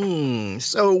unfolded.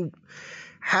 So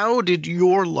how did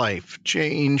your life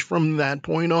change from that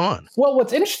point on? Well,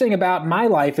 what's interesting about my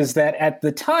life is that at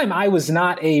the time I was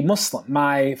not a Muslim.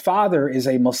 My father is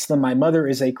a Muslim. My mother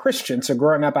is a Christian. So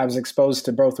growing up, I was exposed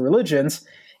to both religions,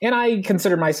 and I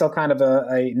considered myself kind of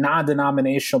a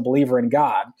non-denominational believer in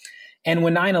God. And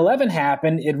when 9/11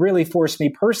 happened, it really forced me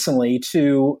personally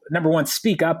to, number one,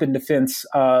 speak up in defense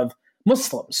of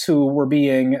Muslims who were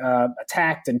being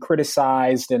attacked and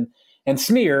criticized and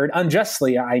smeared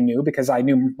unjustly, I knew, because I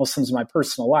knew Muslims in my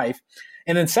personal life.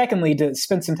 And then secondly, to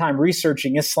spend some time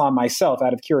researching Islam myself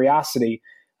out of curiosity.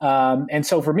 And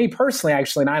so for me personally,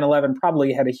 actually, 9/11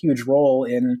 probably had a huge role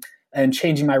in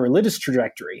changing my religious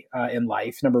trajectory in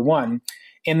life, number one.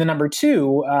 And then number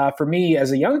two, for me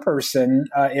as a young person,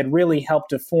 it really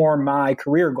helped to form my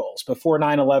career goals. Before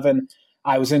 9/11,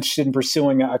 I was interested in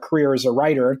pursuing a career as a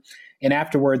writer. And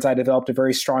afterwards, I developed a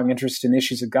very strong interest in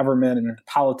issues of government and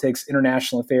politics,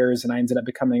 international affairs, and I ended up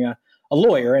becoming a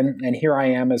lawyer. And here I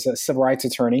am as a civil rights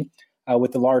attorney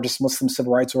with the largest Muslim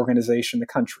civil rights organization in the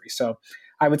country. So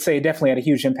I would say it definitely had a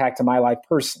huge impact on my life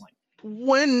personally.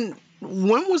 When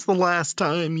was the last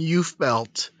time you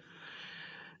felt,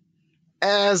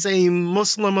 as a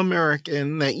Muslim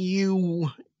American, that you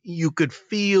could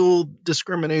feel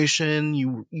discrimination,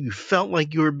 you felt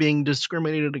like you were being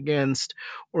discriminated against,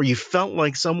 or you felt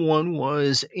like someone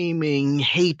was aiming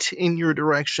hate in your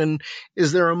direction?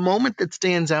 Is there a moment that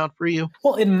stands out for you?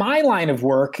 Well, in my line of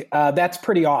work, that's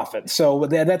pretty often. So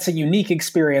that's a unique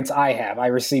experience I have. I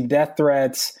receive death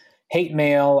threats, hate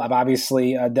mail. I've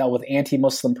obviously dealt with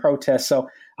anti-Muslim protests. So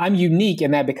I'm unique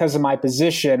in that because of my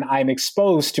position, I'm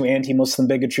exposed to anti-Muslim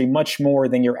bigotry much more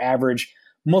than your average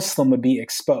Muslim would be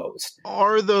exposed.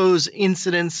 Are those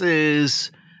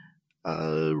incidences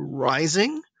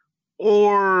rising,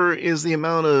 or is the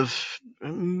amount of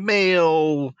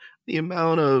mail, the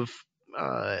amount of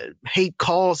hate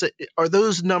calls, are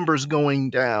those numbers going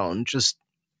down, just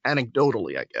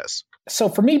anecdotally, I guess? So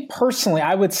for me personally,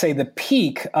 I would say the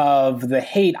peak of the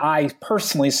hate I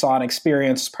personally saw and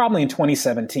experienced probably in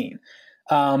 2017.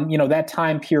 That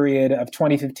time period of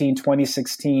 2015,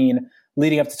 2016,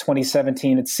 leading up to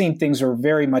 2017, it seemed things were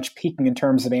very much peaking in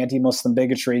terms of anti-Muslim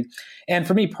bigotry. And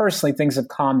for me personally, things have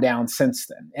calmed down since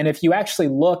then. And if you actually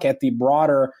look at the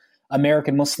broader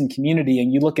American Muslim community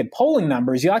and you look at polling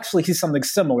numbers, you actually see something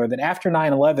similar, that after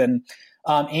 9/11,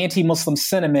 anti-Muslim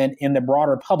sentiment in the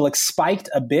broader public spiked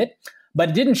a bit, but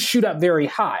it didn't shoot up very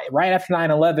high. Right after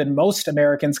 9/11, most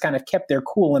Americans kind of kept their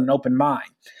cool and an open mind.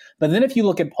 But then if you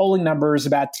look at polling numbers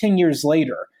about 10 years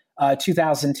later,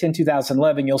 2010,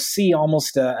 2011, you'll see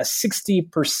almost a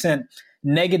 60%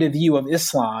 negative view of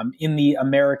Islam in the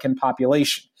American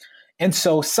population. And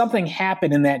so something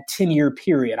happened in that 10-year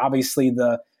period. Obviously,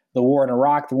 the war in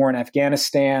Iraq, the war in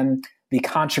Afghanistan, the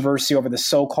controversy over the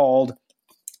so-called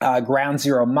Ground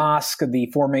Zero Mosque, the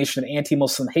formation of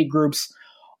anti-Muslim hate groups,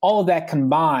 all of that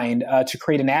combined to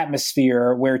create an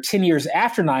atmosphere where 10 years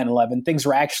after 9/11, things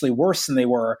were actually worse than they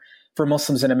were for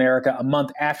Muslims in America a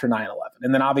month after 9/11.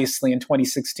 And then obviously in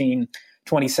 2016,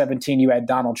 2017, you had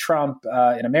Donald Trump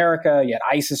in America, you had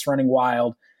ISIS running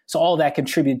wild. So all that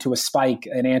contributed to a spike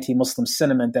in anti-Muslim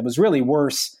sentiment that was really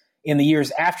worse in the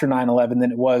years after 9/11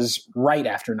 than it was right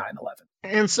after 9/11.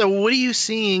 And so what are you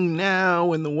seeing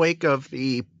now in the wake of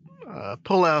the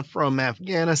pullout from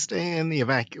Afghanistan, the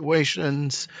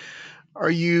evacuations? Are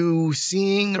you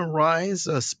seeing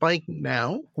a spike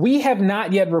now? We have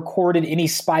not yet recorded any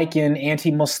spike in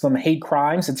anti-Muslim hate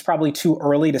crimes. It's probably too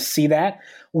early to see that.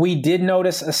 We did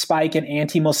notice a spike in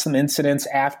anti-Muslim incidents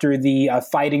after the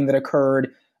fighting that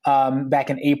occurred back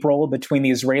in April between the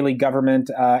Israeli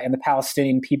government and the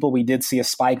Palestinian people. We did see a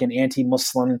spike in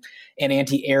anti-Muslim and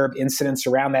anti-Arab incidents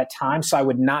around that time. So I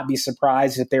would not be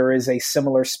surprised if there is a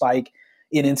similar spike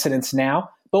in incidents now.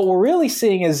 But what we're really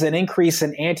seeing is an increase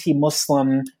in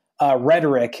anti-Muslim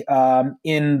rhetoric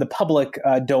in the public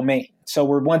domain. So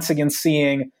we're once again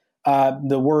seeing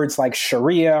the words like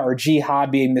Sharia or jihad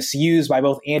being misused by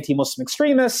both anti-Muslim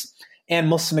extremists and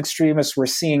Muslim extremists. We're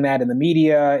seeing that in the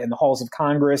media, in the halls of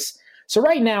Congress. So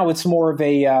right now, it's more of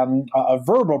a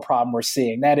verbal problem we're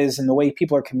seeing. That is, in the way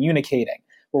people are communicating.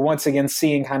 We're once again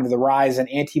seeing kind of the rise in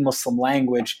anti-Muslim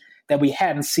language that we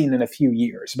hadn't seen in a few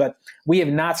years. But we have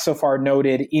not so far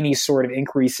noted any sort of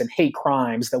increase in hate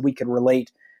crimes that we could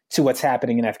relate to what's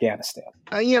happening in Afghanistan.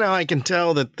 I can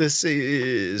tell that this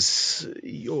is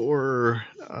your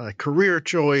career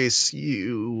choice.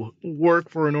 You work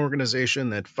for an organization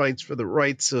that fights for the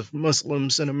rights of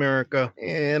Muslims in America.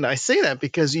 And I say that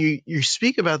because you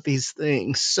speak about these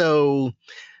things so,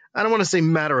 I don't want to say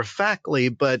matter-of-factly,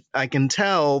 but I can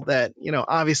tell that,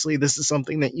 obviously this is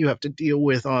something that you have to deal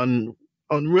with on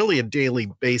really a daily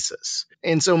basis.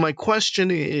 And so my question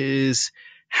is,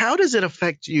 how does it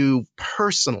affect you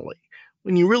personally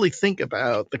when you really think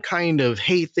about the kind of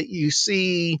hate that you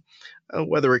see,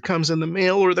 whether it comes in the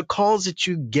mail or the calls that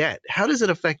you get? How does it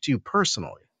affect you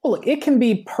personally? Well, look, it can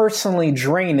be personally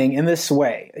draining in this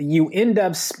way. You end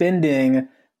up spending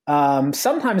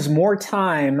sometimes more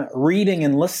time reading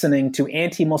and listening to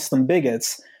anti-Muslim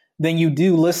bigots than you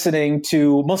do listening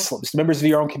to Muslims, members of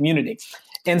your own community.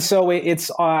 And so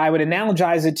I would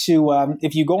analogize it to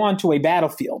if you go onto a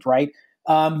battlefield, right?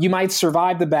 You might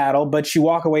survive the battle, but you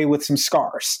walk away with some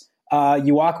scars.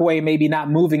 You walk away maybe not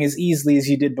moving as easily as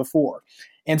you did before.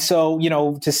 And so,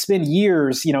 to spend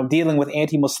years, dealing with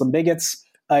anti-Muslim bigots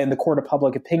in the court of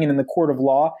public opinion, in the court of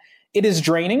law, it is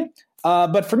draining.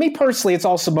 But for me personally, it's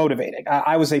also motivating.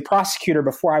 I was a prosecutor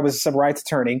before I was a civil rights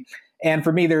attorney. And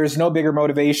for me, there is no bigger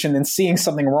motivation than seeing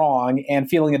something wrong and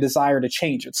feeling a desire to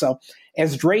change it. So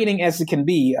as draining as it can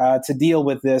be to deal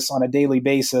with this on a daily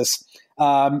basis,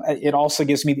 it also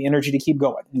gives me the energy to keep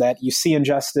going, that you see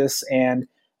injustice and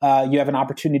you have an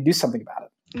opportunity to do something about it.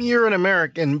 You're an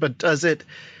American, but does it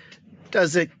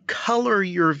color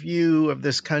your view of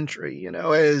this country?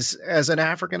 As an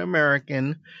African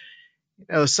American,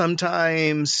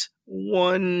 sometimes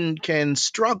one can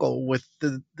struggle with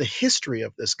the history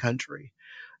of this country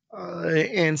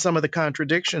and some of the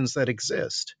contradictions that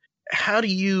exist. How do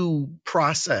you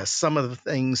process some of the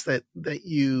things that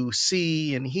you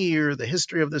see and hear, the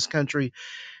history of this country,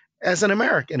 as an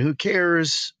American who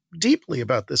cares deeply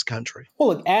about this country? Well,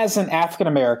 look, as an African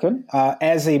American,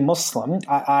 as a Muslim,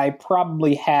 I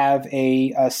probably have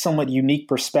a somewhat unique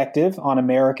perspective on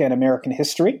America and American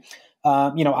history.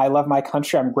 I love my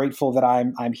country. I'm grateful that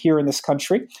I'm here in this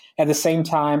country. At the same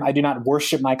time, I do not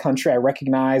worship my country. I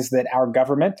recognize that our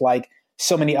government, like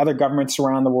so many other governments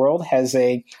around the world, has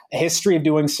a history of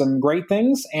doing some great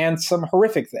things and some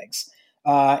horrific things.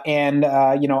 I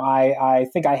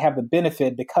think I have the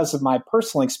benefit, because of my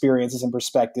personal experiences and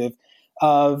perspective,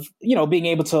 of being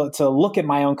able to look at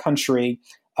my own country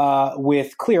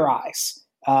with clear eyes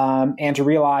and to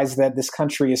realize that this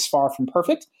country is far from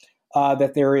perfect.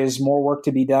 That there is more work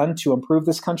to be done to improve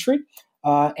this country,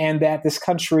 and that this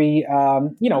country,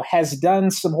 has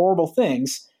done some horrible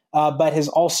things, but has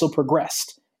also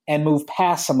progressed and moved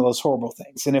past some of those horrible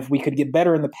things. And if we could get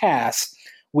better in the past,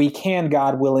 we can,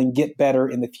 God willing, get better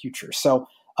in the future. So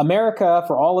America,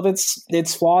 for all of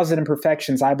its flaws and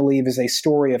imperfections, I believe is a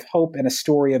story of hope and a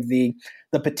story of the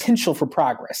potential for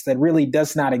progress that really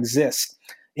does not exist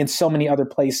in so many other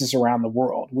places around the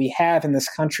world. We have in this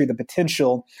country the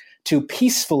potential to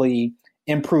peacefully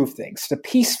improve things, to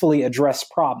peacefully address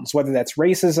problems, whether that's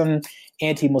racism,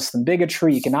 anti-Muslim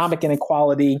bigotry, economic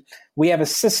inequality. We have a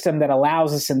system that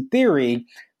allows us, in theory,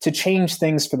 to change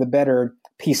things for the better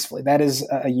peacefully. That is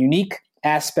a unique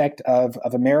aspect of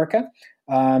America,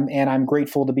 and I'm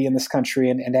grateful to be in this country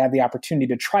and to have the opportunity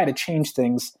to try to change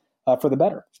things for the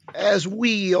better. As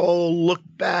we all look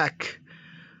back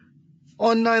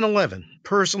on 9/11,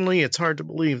 personally, it's hard to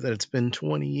believe that it's been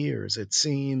 20 years. It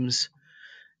seems,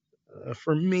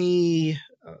 for me,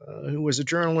 who was a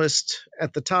journalist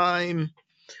at the time,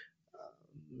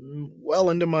 well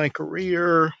into my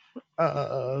career,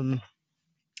 now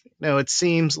it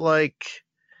seems like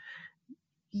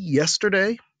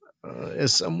yesterday.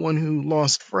 As someone who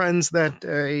lost friends that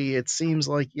day, it seems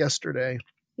like yesterday.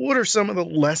 What are some of the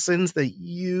lessons that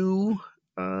you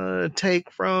take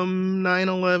from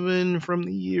 9/11, from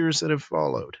the years that have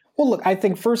followed? Well, look, I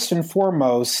think first and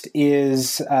foremost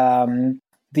is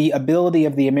the ability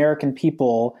of the American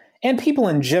people and people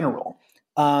in general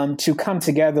to come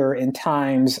together in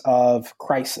times of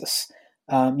crisis.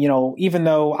 Even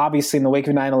though obviously in the wake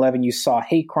of 9/11, you saw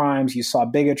hate crimes, you saw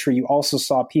bigotry, you also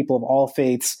saw people of all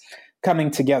faiths coming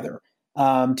together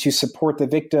to support the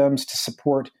victims, to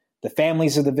support the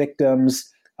families of the victims,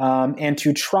 and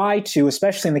to try to,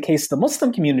 especially in the case of the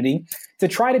Muslim community, to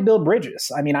try to build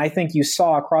bridges. I mean, I think you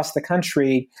saw across the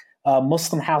country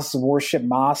Muslim houses of worship,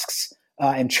 mosques,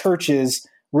 and churches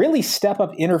really step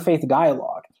up interfaith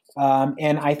dialogue.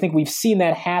 And I think we've seen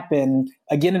that happen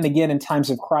again and again in times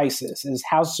of crisis, is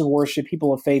houses of worship,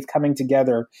 people of faith coming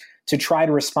together to try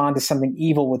to respond to something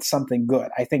evil with something good.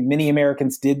 I think many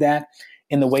Americans did that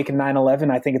in the wake of 9/11.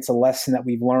 I think it's a lesson that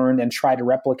we've learned and tried to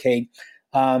replicate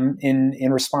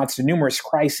in response to numerous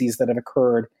crises that have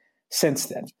occurred since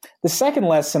then. The second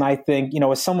lesson, I think,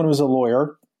 as someone who's a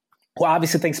lawyer who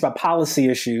obviously thinks about policy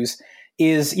issues,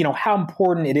 is, how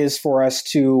important it is for us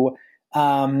to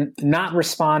not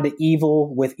respond to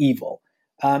evil with evil,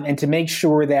 and to make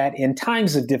sure that in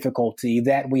times of difficulty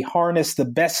that we harness the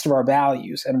best of our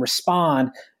values and respond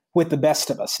with the best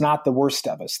of us, not the worst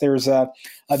of us. There's a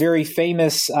very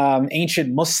famous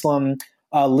ancient Muslim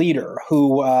leader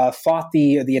who fought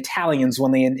the Italians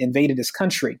when they invaded his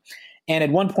country. And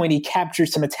at one point, he captured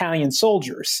some Italian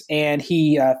soldiers, and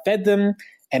he fed them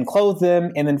and clothed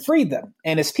them and then freed them.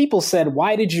 And his people said,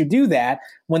 "Why did you do that?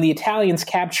 When the Italians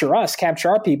capture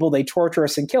our people, they torture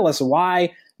us and kill us.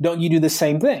 Why don't you do the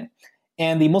same thing?"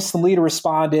 And the Muslim leader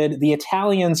responded, "The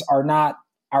Italians are not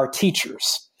our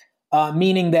teachers."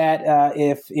 Meaning that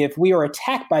if we are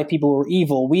attacked by people who are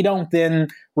evil, we don't then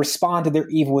respond to their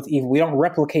evil with evil. We don't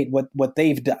replicate what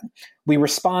they've done. We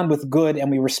respond with good, and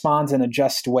we respond in a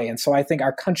just way. And so I think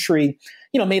our country,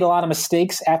 made a lot of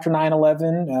mistakes after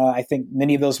 9/11. I think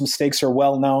many of those mistakes are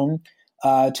well known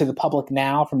to the public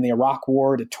now, from the Iraq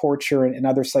War to torture and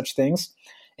other such things.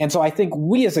 And so I think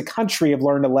we as a country have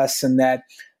learned a lesson that,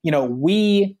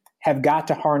 we have got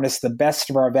to harness the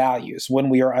best of our values when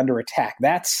we are under attack.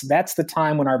 That's the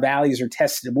time when our values are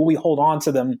tested. Will we hold on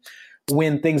to them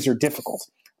when things are difficult?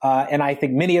 And I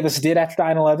think many of us did after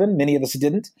 9/11. Many of us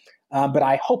didn't. But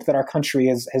I hope that our country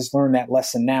has learned that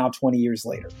lesson now, 20 years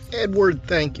later. Edward,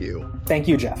 thank you. Thank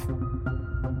you, Jeff.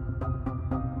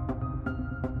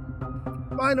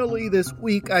 Finally, this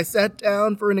week, I sat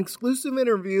down for an exclusive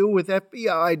interview with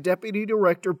FBI Deputy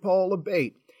Director Paul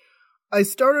Abate. I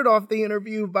started off the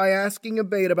interview by asking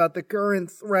Abate about the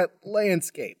current threat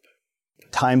landscape.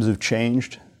 Times have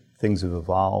changed, things have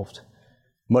evolved,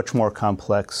 much more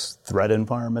complex threat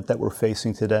environment that we're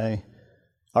facing today.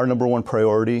 Our number one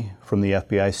priority from the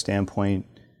FBI standpoint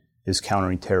is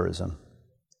countering terrorism.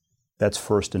 That's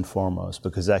first and foremost,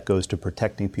 because that goes to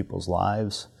protecting people's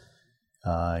lives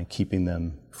and keeping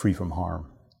them free from harm.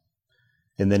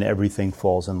 And then everything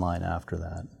falls in line after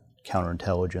that.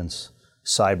 Counterintelligence,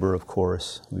 cyber, of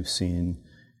course. We've seen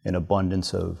an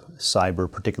abundance of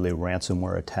cyber, particularly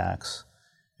ransomware attacks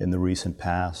in the recent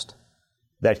past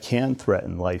that can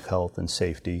threaten life, health, and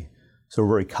safety. So we're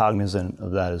very cognizant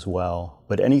of that as well.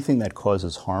 But anything that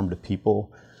causes harm to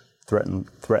people,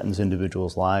 threatens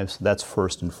individuals' lives, that's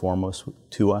first and foremost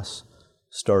to us,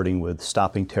 starting with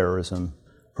stopping terrorism,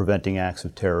 preventing acts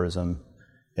of terrorism,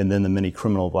 and then the many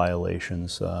criminal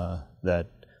violations that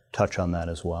touch on that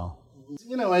as well.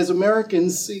 As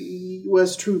Americans see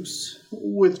U.S. troops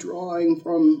withdrawing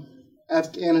from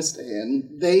Afghanistan,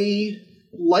 they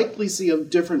likely see a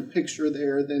different picture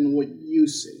there than what you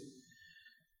see.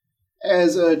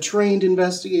 As a trained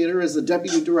investigator, as the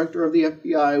deputy director of the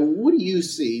FBI, what do you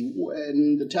see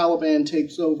when the Taliban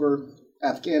takes over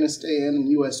Afghanistan and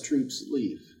U.S. troops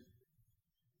leave?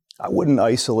 I wouldn't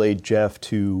isolate, Jeff,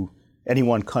 to any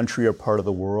one country or part of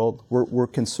the world. We're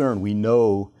concerned. We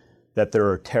know that there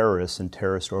are terrorists and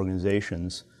terrorist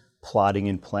organizations plotting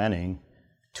and planning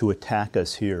to attack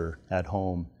us here at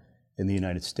home in the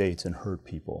United States and hurt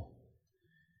people.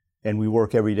 And we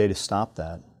work every day to stop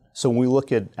that. So when we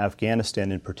look at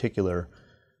Afghanistan in particular,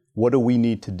 what do we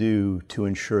need to do to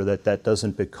ensure that that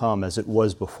doesn't become, as it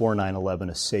was before 9/11,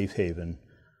 a safe haven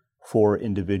for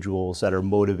individuals that are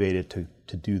motivated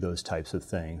to do those types of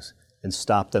things, and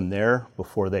stop them there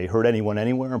before they hurt anyone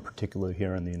anywhere, and particularly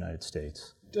here in the United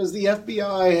States? Does the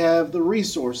FBI have the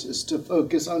resources to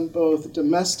focus on both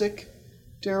domestic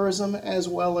terrorism as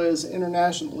well as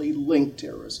internationally linked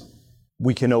terrorism?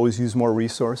 We can always use more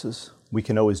resources. We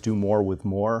can always do more with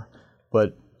more,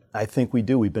 but I think we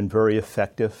do. We've been very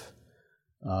effective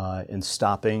in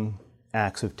stopping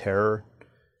acts of terror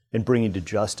and bringing to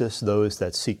justice those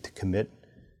that seek to commit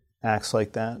acts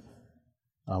like that.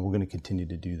 We're going to continue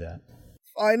to do that.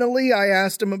 Finally, I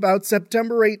asked him about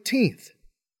September 18th.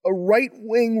 A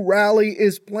right-wing rally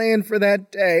is planned for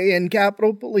that day, and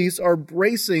Capitol Police are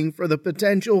bracing for the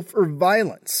potential for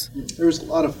violence. There's a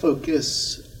lot of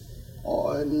focus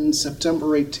on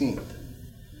September 18th,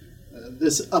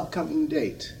 this upcoming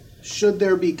date. Should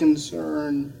there be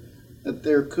concern that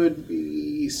there could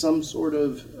be some sort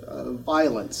of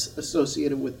violence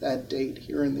associated with that date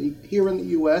here in the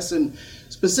U.S. and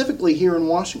specifically here in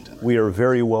Washington? We are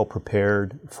very well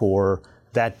prepared for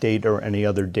that date or any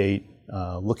other date.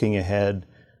 Looking ahead,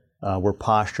 we're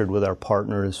postured with our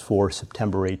partners for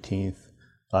September 18th,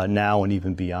 now and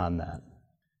even beyond that,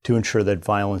 to ensure that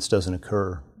violence doesn't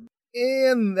occur.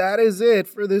 And that is it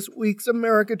for this week's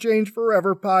America Change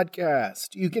Forever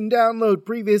podcast. You can download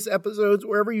previous episodes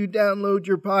wherever you download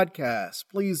your podcasts.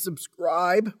 Please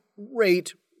subscribe,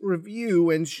 rate, review,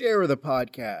 and share the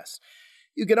podcast.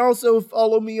 You can also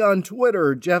follow me on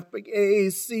Twitter, Jeff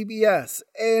Pegues CBS,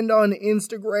 and on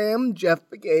Instagram, Jeff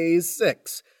Pegues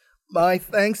 6. My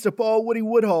thanks to Paul Woody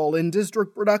Woodhull and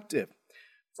District Productive.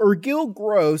 For Gil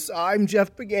Gross, I'm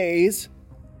Jeff Pegues,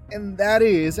 and that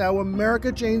is how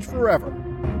America changed forever.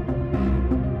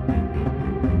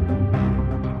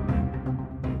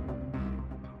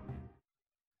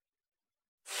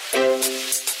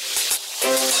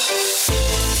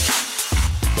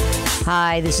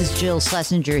 Hi, this is Jill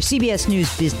Schlesinger, CBS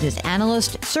News business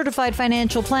analyst, certified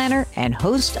financial planner, and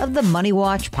host of the Money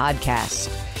Watch podcast.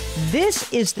 This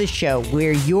is the show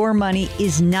where your money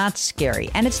is not scary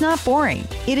and it's not boring.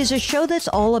 It is a show that's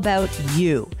all about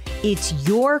you. It's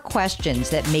your questions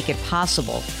that make it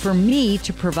possible for me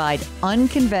to provide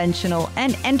unconventional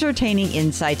and entertaining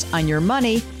insights on your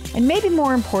money, and maybe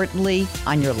more importantly,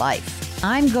 on your life.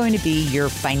 I'm going to be your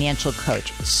financial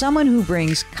coach, someone who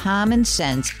brings common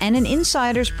sense and an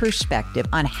insider's perspective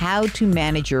on how to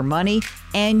manage your money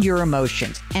and your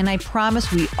emotions. And I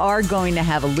promise we are going to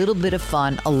have a little bit of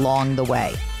fun along the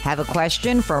way. Have a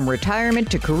question from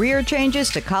retirement to career changes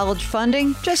to college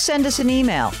funding? Just send us an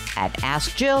email at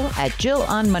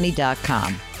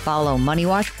askjill@jillonmoney.com. Follow Money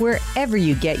Watch wherever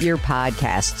you get your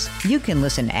podcasts. You can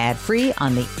listen ad-free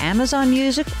on the Amazon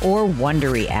Music or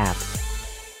Wondery app.